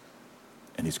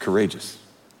 And he's courageous.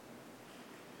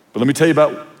 But let me tell you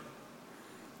about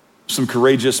some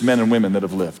courageous men and women that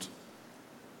have lived.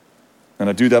 And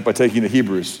I do that by taking you to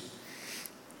Hebrews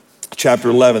chapter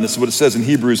 11. This is what it says in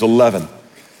Hebrews 11.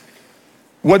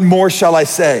 What more shall I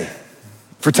say?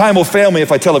 For time will fail me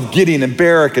if I tell of Gideon and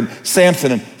Barak and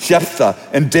Samson and Jephthah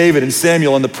and David and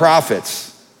Samuel and the prophets.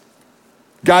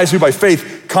 Guys who by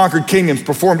faith conquered kingdoms,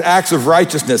 performed acts of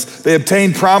righteousness. They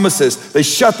obtained promises. They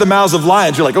shut the mouths of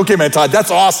lions. You're like, okay, man, Todd,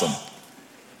 that's awesome.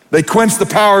 They quenched the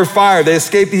power of fire. They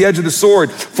escaped the edge of the sword.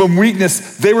 From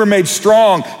weakness, they were made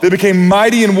strong. They became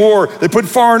mighty in war. They put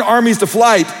foreign armies to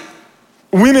flight.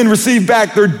 Women received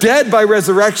back their dead by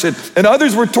resurrection, and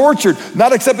others were tortured,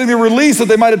 not accepting the release that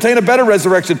they might attain a better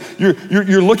resurrection.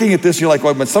 You're looking at this, you're like,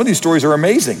 well, but some of these stories are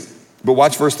amazing. But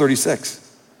watch verse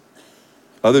 36.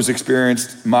 Others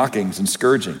experienced mockings and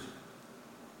scourging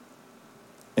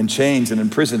and chains and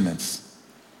imprisonments.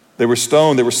 They were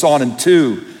stoned, they were sawn in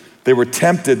two. They were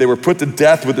tempted, they were put to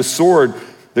death with the sword.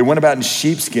 They went about in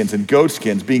sheepskins and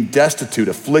goatskins, being destitute,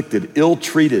 afflicted,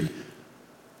 ill-treated,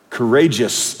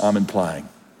 courageous, I'm implying.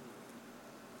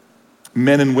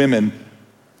 Men and women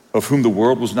of whom the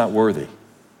world was not worthy,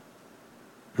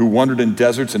 who wandered in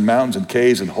deserts and mountains and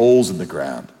caves and holes in the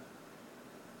ground.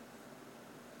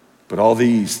 But all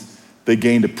these, they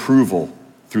gained approval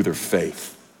through their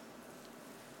faith.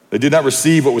 They did not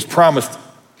receive what was promised,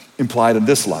 implied in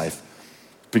this life,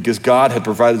 because God had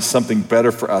provided something better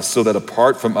for us so that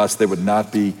apart from us, they would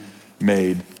not be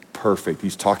made perfect.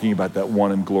 He's talking about that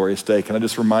one and glorious day. Can I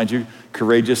just remind you,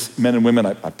 courageous men and women,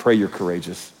 I pray you're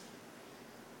courageous.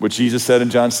 What Jesus said in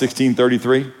John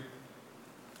 16:33,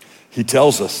 he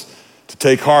tells us to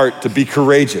take heart, to be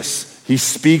courageous. He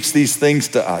speaks these things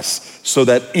to us so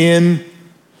that in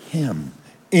him,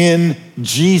 in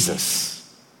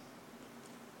Jesus,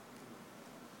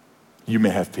 you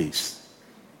may have peace.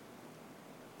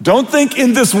 Don't think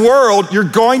in this world you're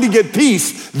going to get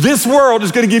peace. This world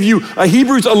is going to give you a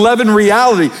Hebrews 11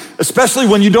 reality, especially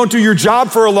when you don't do your job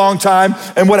for a long time,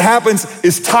 and what happens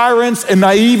is tyrants and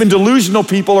naive and delusional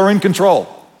people are in control.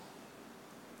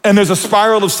 And there's a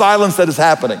spiral of silence that is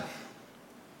happening.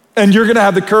 And you're going to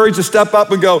have the courage to step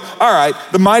up and go, all right,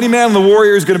 the mighty man and the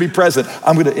warrior is going to be present.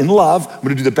 I'm going to, in love, I'm going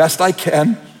to do the best I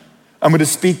can. I'm going to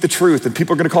speak the truth, and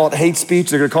people are going to call it hate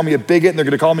speech. They're going to call me a bigot, and they're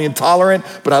going to call me intolerant,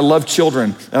 but I love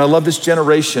children, and I love this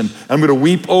generation, and I'm going to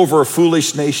weep over a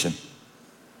foolish nation.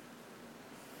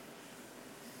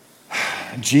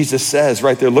 Jesus says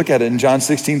right there, look at it in John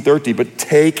 16:30, but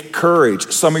take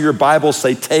courage. Some of your Bibles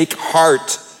say take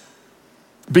heart,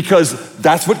 because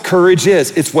that's what courage is.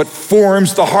 It's what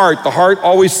forms the heart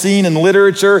always seen in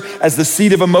literature as the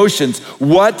seat of emotions.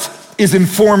 What is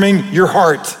informing your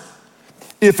heart?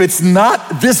 If it's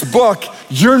not this book,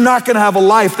 you're not gonna have a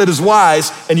life that is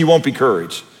wise, and you won't be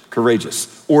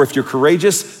courageous. Or if you're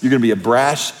courageous, you're gonna be a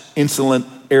brash, insolent,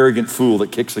 arrogant fool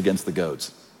that kicks against the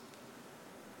goads.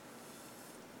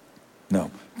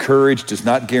 No, courage does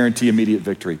not guarantee immediate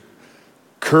victory.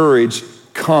 Courage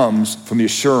comes from the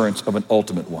assurance of an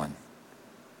ultimate one.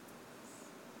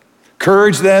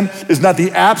 Courage then is not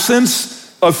the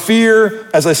absence of fear.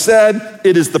 As I said,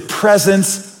 it is the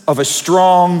presence of a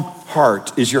strong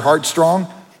heart. Is your heart strong?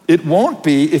 It won't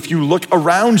be if you look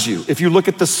around you, if you look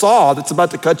at the saw that's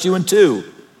about to cut you in two,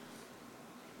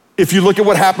 if you look at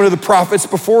what happened to the prophets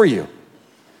before you.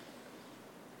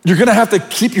 You're gonna have to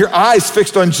keep your eyes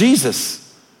fixed on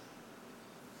Jesus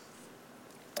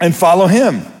and follow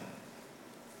him.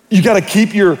 You gotta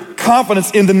keep your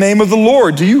confidence in the name of the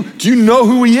Lord. Do you know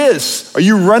who he is? Are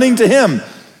you running to him?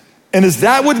 And is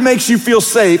that what makes you feel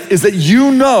safe? Is that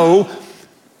you know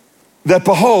that,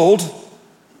 behold,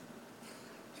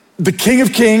 the King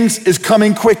of Kings is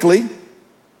coming quickly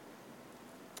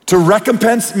to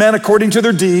recompense men according to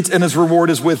their deeds, and his reward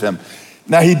is with him.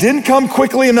 Now, he didn't come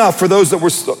quickly enough for those that were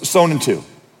sown into,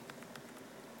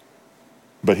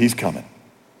 but he's coming.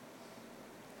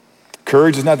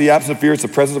 Courage is not the absence of fear, it's the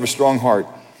presence of a strong heart.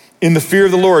 In the fear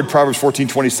of the Lord, Proverbs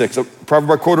 14:26, a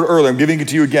proverb I quoted earlier, I'm giving it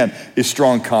to you again, is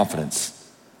strong confidence.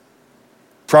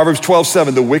 Proverbs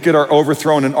 12:7, the wicked are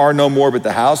overthrown and are no more, but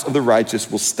the house of the righteous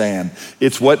will stand.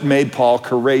 It's what made Paul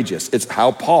courageous. It's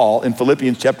how Paul in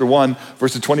Philippians chapter 1,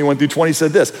 verses 21 through 20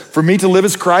 said this, for me to live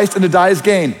is Christ and to die is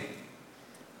gain.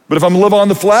 But if I'm gonna live on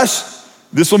the flesh,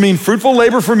 this will mean fruitful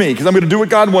labor for me because I'm gonna do what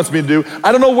God wants me to do.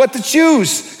 I don't know what to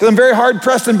choose because I'm very hard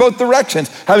pressed in both directions.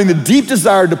 Having the deep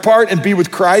desire to depart and be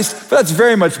with Christ, but that's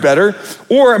very much better.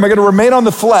 Or am I gonna remain on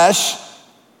the flesh?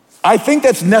 I think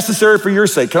that's necessary for your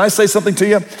sake. Can I say something to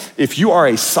you? If you are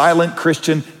a silent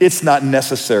Christian, it's not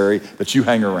necessary that you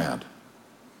hang around.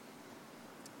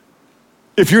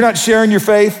 If you're not sharing your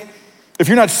faith, if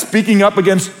you're not speaking up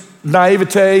against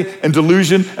naivete and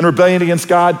delusion and rebellion against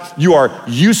God, you are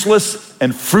useless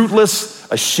and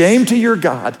fruitless, a shame to your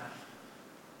God,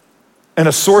 and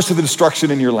a source of the destruction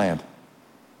in your land.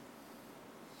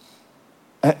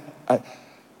 I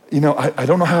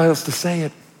don't know how else to say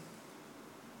it.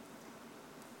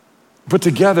 But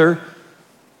together,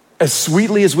 as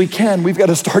sweetly as we can, we've got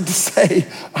to start to say,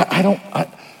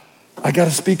 I got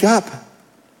to speak up.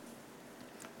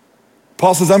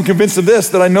 Paul says, I'm convinced of this,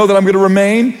 that I know that I'm going to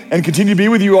remain and continue to be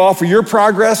with you all for your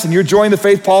progress and your joy in the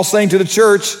faith, Paul's saying to the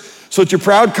church, so that your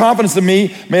proud confidence in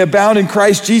me may abound in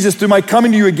Christ Jesus through my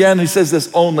coming to you again. And he says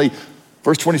this only,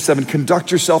 verse 27,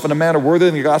 conduct yourself in a manner worthy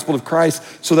of the gospel of Christ,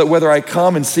 so that whether I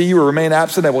come and see you or remain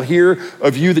absent, I will hear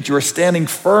of you that you are standing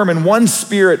firm in one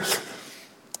spirit,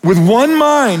 with one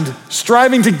mind,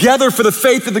 striving together for the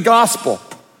faith of the gospel.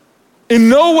 In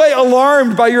no way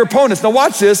alarmed by your opponents. Now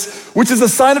watch this, which is a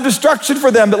sign of destruction for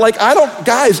them. That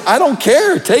I don't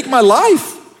care, take my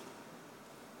life.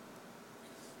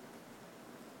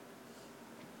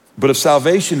 But of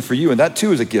salvation for you, and that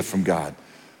too is a gift from God.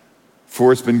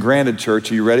 For it's been granted, church,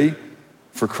 are you ready?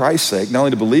 For Christ's sake, not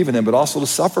only to believe in him, but also to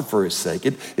suffer for his sake.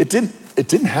 It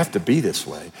didn't have to be this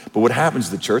way. But what happens,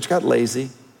 the church got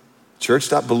lazy. Church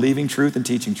stopped believing truth and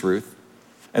teaching truth.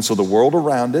 And so the world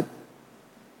around it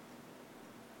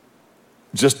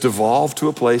just devolved to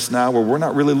a place now where we're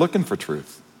not really looking for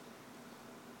truth.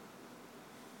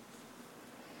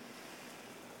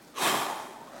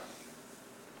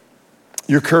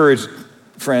 Your courage,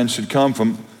 friends, should come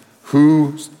from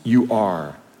who you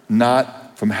are,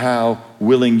 not from how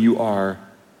willing you are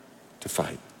to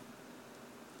fight.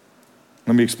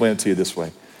 Let me explain it to you this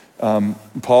way.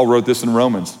 Paul wrote this in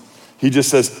Romans. He just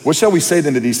says, what shall we say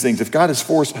then to these things? If God is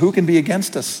for us, who can be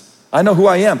against us? I know who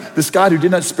I am. This God who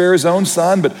did not spare his own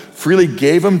son, but freely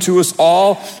gave him to us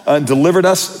all and delivered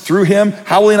us through him.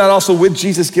 How will he not also with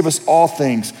Jesus give us all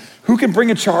things? Who can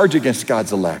bring a charge against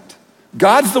God's elect?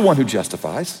 God's the one who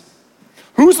justifies.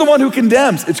 Who's the one who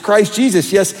condemns? It's Christ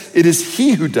Jesus. Yes, it is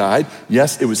he who died.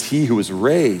 Yes, it was he who was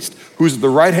raised, who's at the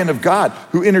right hand of God,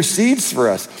 who intercedes for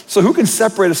us. So who can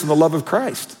separate us from the love of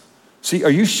Christ? See,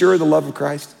 are you sure of the love of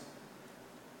Christ?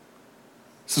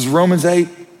 This is Romans 8.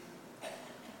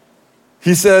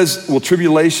 He says, will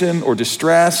tribulation or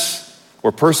distress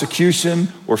or persecution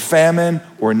or famine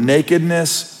or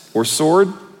nakedness or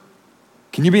sword?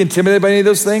 Can you be intimidated by any of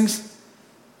those things?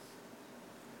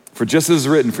 For just as is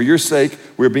written, for your sake,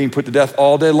 we are being put to death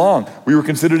all day long. We were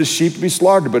considered as sheep to be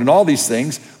slaughtered, but in all these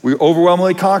things, we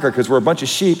overwhelmingly conquer because we're a bunch of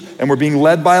sheep and we're being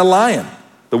led by a lion,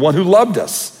 the one who loved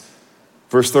us.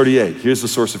 Verse 38, here's the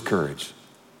source of courage.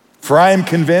 For I am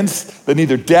convinced that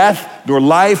neither death, nor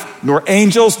life, nor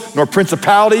angels, nor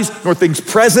principalities, nor things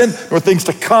present, nor things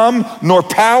to come, nor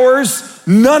powers,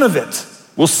 none of it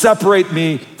will separate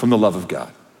me from the love of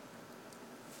God.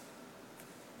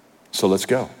 So let's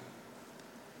go.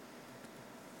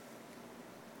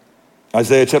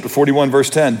 Isaiah chapter 41,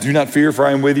 verse 10, do not fear, for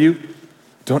I am with you.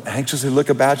 Don't anxiously look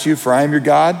about you, for I am your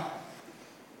God.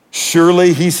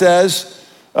 Surely, he says,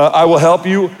 I will help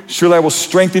you. Surely I will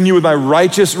strengthen you with my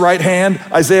righteous right hand.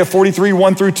 Isaiah 43,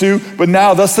 1 through 2. But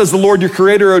now, thus says the Lord, your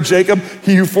creator, O Jacob,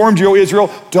 he who formed you, O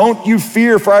Israel, don't you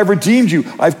fear, for I have redeemed you.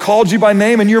 I've called you by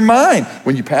name and you're mine.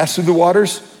 When you pass through the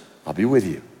waters, I'll be with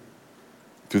you.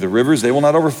 Through the rivers, they will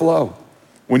not overflow.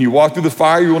 When you walk through the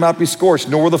fire, you will not be scorched,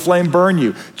 nor will the flame burn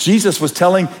you. Jesus was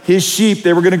telling his sheep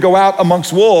they were gonna go out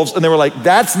amongst wolves, and they were like,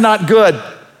 that's not good.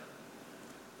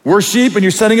 We're sheep and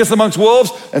you're sending us amongst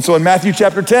wolves. And so in Matthew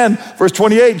chapter 10, verse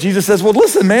 28, Jesus says, well,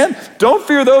 listen, man, don't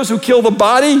fear those who kill the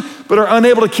body, but are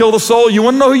unable to kill the soul. You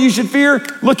wanna know who you should fear?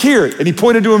 Look here. And he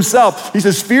pointed to himself. He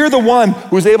says, fear the one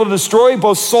who is able to destroy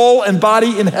both soul and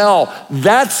body in hell.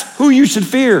 That's who you should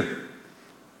fear.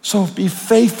 So be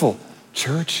faithful,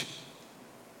 church.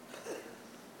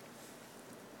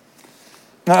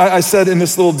 I said in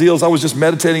this little deal as I was just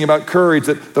meditating about courage,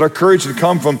 that our courage should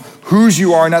come from whose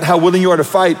you are, not how willing you are to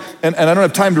fight. And I don't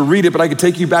have time to read it, but I could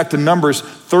take you back to Numbers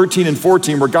 13 and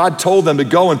 14, where God told them to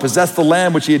go and possess the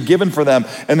land which he had given for them.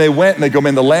 And they went and they go,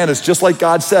 man, the land is just like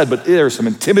God said, but there are some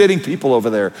intimidating people over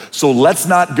there. So let's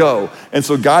not go. And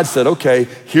so God said, okay,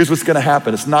 here's what's gonna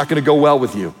happen. It's not gonna go well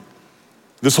with you.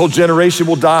 This whole generation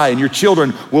will die and your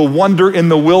children will wander in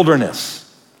the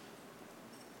wilderness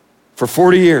for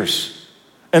 40 years.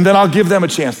 And then I'll give them a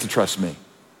chance to trust me.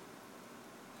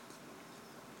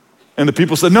 And the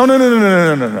people said, no, we're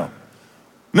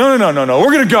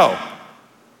gonna go.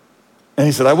 And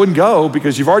he said, I wouldn't go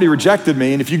because you've already rejected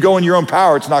me, and if you go in your own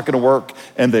power, it's not gonna work.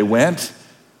 And they went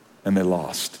and they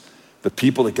lost. The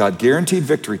people that God guaranteed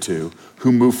victory to,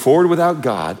 who moved forward without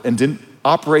God and didn't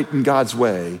operate in God's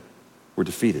way, were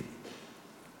defeated.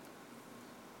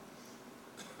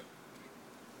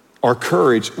 Our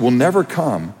courage will never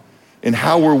come in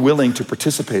how we're willing to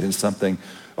participate in something.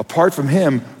 Apart from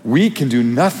him, we can do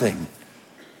nothing.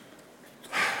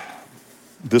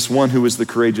 This one who is the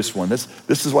courageous one. This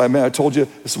is why I told you,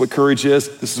 this is what courage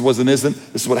is. This is what it isn't.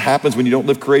 This is what happens when you don't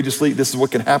live courageously. This is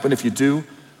what can happen if you do.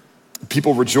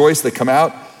 People rejoice, they come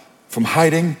out from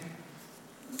hiding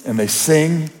and they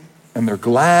sing and they're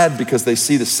glad because they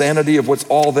see the sanity of what's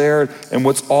all there and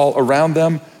what's all around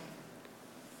them.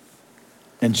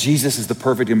 And Jesus is the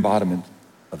perfect embodiment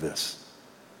of this.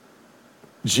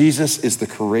 Jesus is the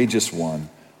courageous one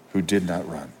who did not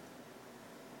run.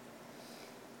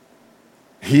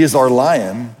 He is our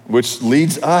lion, which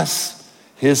leads us,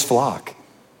 his flock.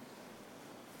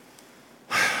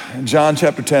 In John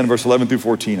chapter 10, verse 11 through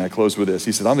 14, I close with this.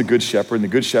 He said, I'm the good shepherd, and the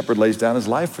good shepherd lays down his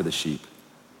life for the sheep.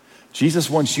 Jesus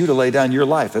wants you to lay down your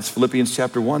life. That's Philippians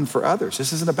chapter 1 for others.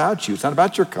 This isn't about you. It's not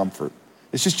about your comfort.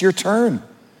 It's just your turn.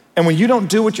 And when you don't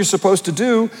do what you're supposed to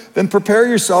do, then prepare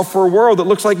yourself for a world that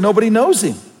looks like nobody knows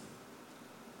him.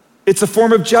 It's a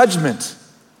form of judgment.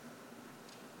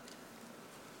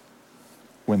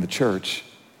 When the church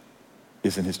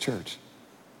isn't his church.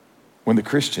 When the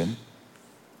Christian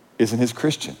isn't his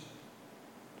Christian.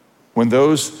 When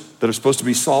those that are supposed to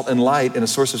be salt and light and a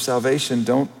source of salvation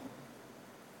don't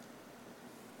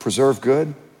preserve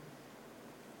good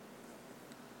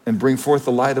and bring forth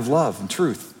the light of love and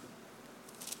truth.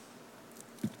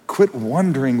 Quit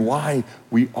wondering why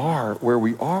we are where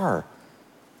we are.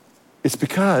 It's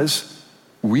because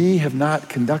we have not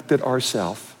conducted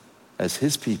ourselves as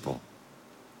his people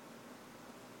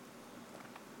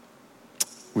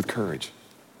with courage.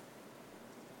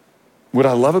 What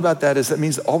I love about that is that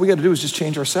means all we got to do is just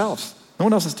change ourselves. No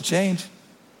one else has to change.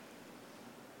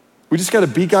 We just got to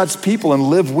be God's people and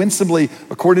live winsomely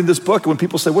according to this book. When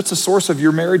people say, what's the source of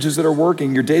your marriages that are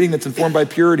working, your dating that's informed by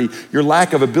purity, your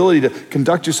lack of ability to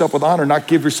conduct yourself with honor, not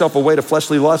give yourself away to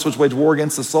fleshly lusts which wage war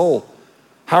against the soul?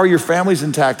 How are your families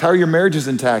intact? How are your marriages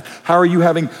intact? How are you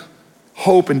having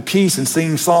hope and peace and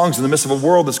singing songs in the midst of a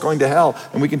world that's going to hell?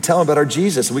 And we can tell them about our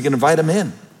Jesus and we can invite them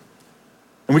in.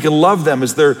 And we can love them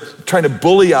as they're trying to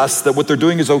bully us that what they're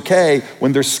doing is okay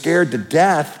when they're scared to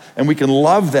death, and we can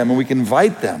love them and we can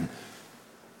invite them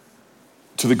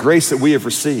to the grace that we have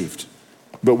received.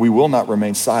 But we will not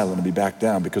remain silent and be back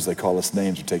down because they call us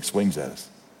names or take swings at us.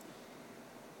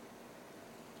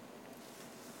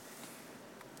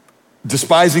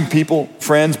 Despising people,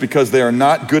 friends, because they are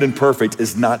not good and perfect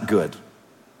is not good.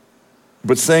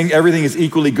 But saying everything is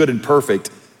equally good and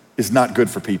perfect is not good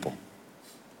for people.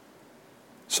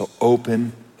 So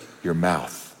open your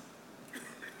mouth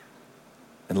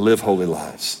and live holy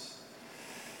lives.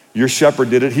 Your shepherd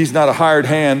did it. He's not a hired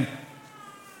hand.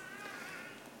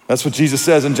 That's what Jesus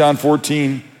says in John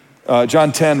 10,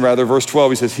 verse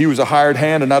 12. He says, he was a hired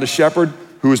hand and not a shepherd,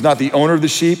 who is not the owner of the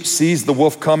sheep, sees the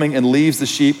wolf coming and leaves the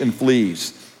sheep and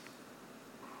flees.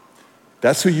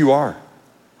 That's who you are.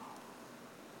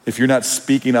 If you're not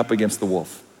speaking up against the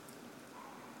wolf,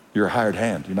 you're a hired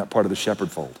hand. You're not part of the shepherd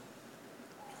fold.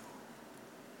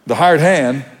 The hired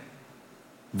hand,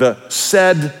 the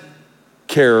said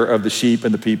carer of the sheep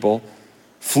and the people,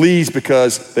 flees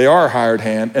because they are a hired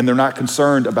hand and they're not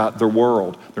concerned about their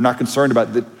world. They're not concerned about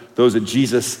those that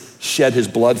Jesus shed his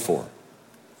blood for.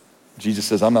 Jesus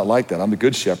says, I'm not like that. I'm the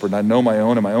good shepherd, and I know my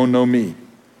own, and my own know me.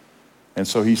 And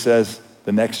so he says,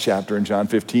 the next chapter in John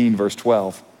 15, verse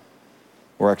 12,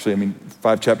 or actually,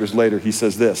 5 chapters later, he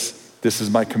says this is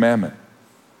my commandment,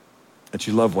 that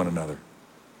you love one another,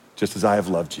 just as I have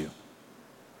loved you.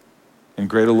 And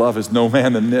greater love is no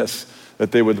man than this,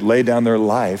 that they would lay down their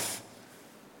life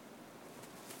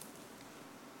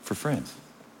for friends.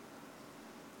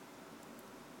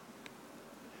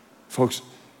 Folks,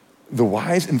 the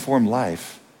wise, informed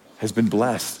life has been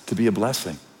blessed to be a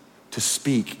blessing, to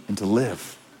speak and to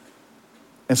live.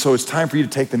 And so it's time for you to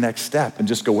take the next step and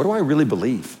just go, what do I really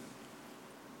believe?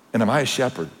 And am I a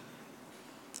shepherd?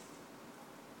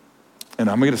 And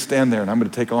I'm going to stand there and I'm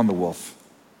going to take on the wolf.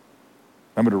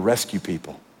 I'm going to rescue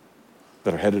people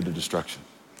that are headed to destruction.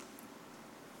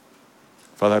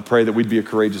 Father, I pray that we'd be a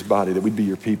courageous body, that we'd be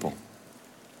your people,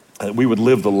 that we would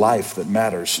live the life that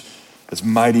matters as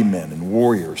mighty men and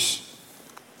warriors,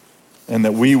 and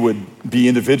that we would be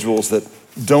individuals that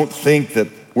don't think that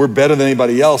we're better than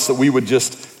anybody else, that we would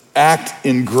just act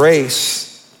in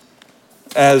grace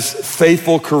as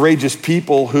faithful, courageous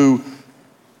people who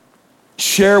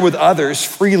share with others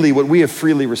freely what we have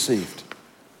freely received.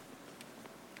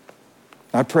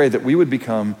 I pray that we would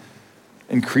become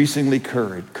increasingly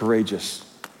courageous,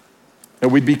 that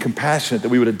we'd be compassionate, that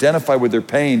we would identify with their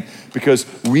pain, because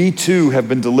we too have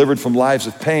been delivered from lives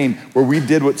of pain where we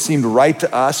did what seemed right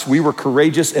to us. We were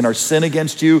courageous in our sin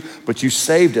against you, but you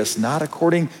saved us, not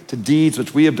according to deeds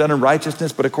which we have done in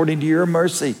righteousness, but according to your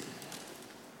mercy.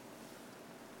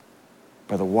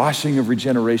 By the washing of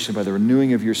regeneration, by the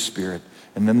renewing of your spirit.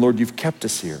 And then, Lord, you've kept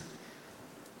us here.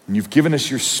 And you've given us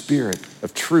your spirit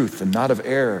of truth and not of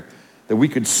error, that we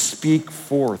could speak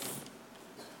forth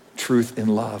truth in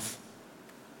love.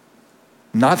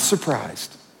 Not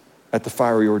surprised at the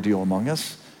fiery ordeal among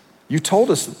us. You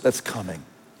told us that's coming,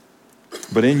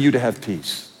 but in you to have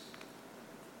peace.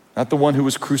 Not the one who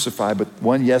was crucified, but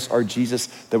one, yes, our Jesus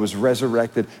that was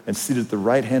resurrected and seated at the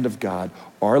right hand of God,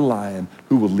 our Lion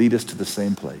who will lead us to the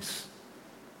same place.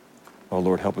 Oh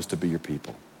Lord, help us to be your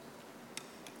people.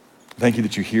 Thank you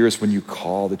that you hear us when you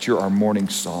call, that you're our morning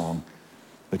song,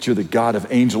 that you're the God of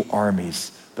angel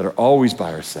armies that are always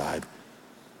by our side.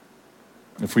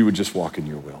 If we would just walk in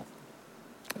your will,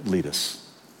 lead us,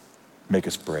 make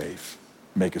us brave,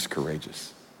 make us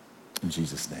courageous. In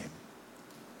Jesus' name.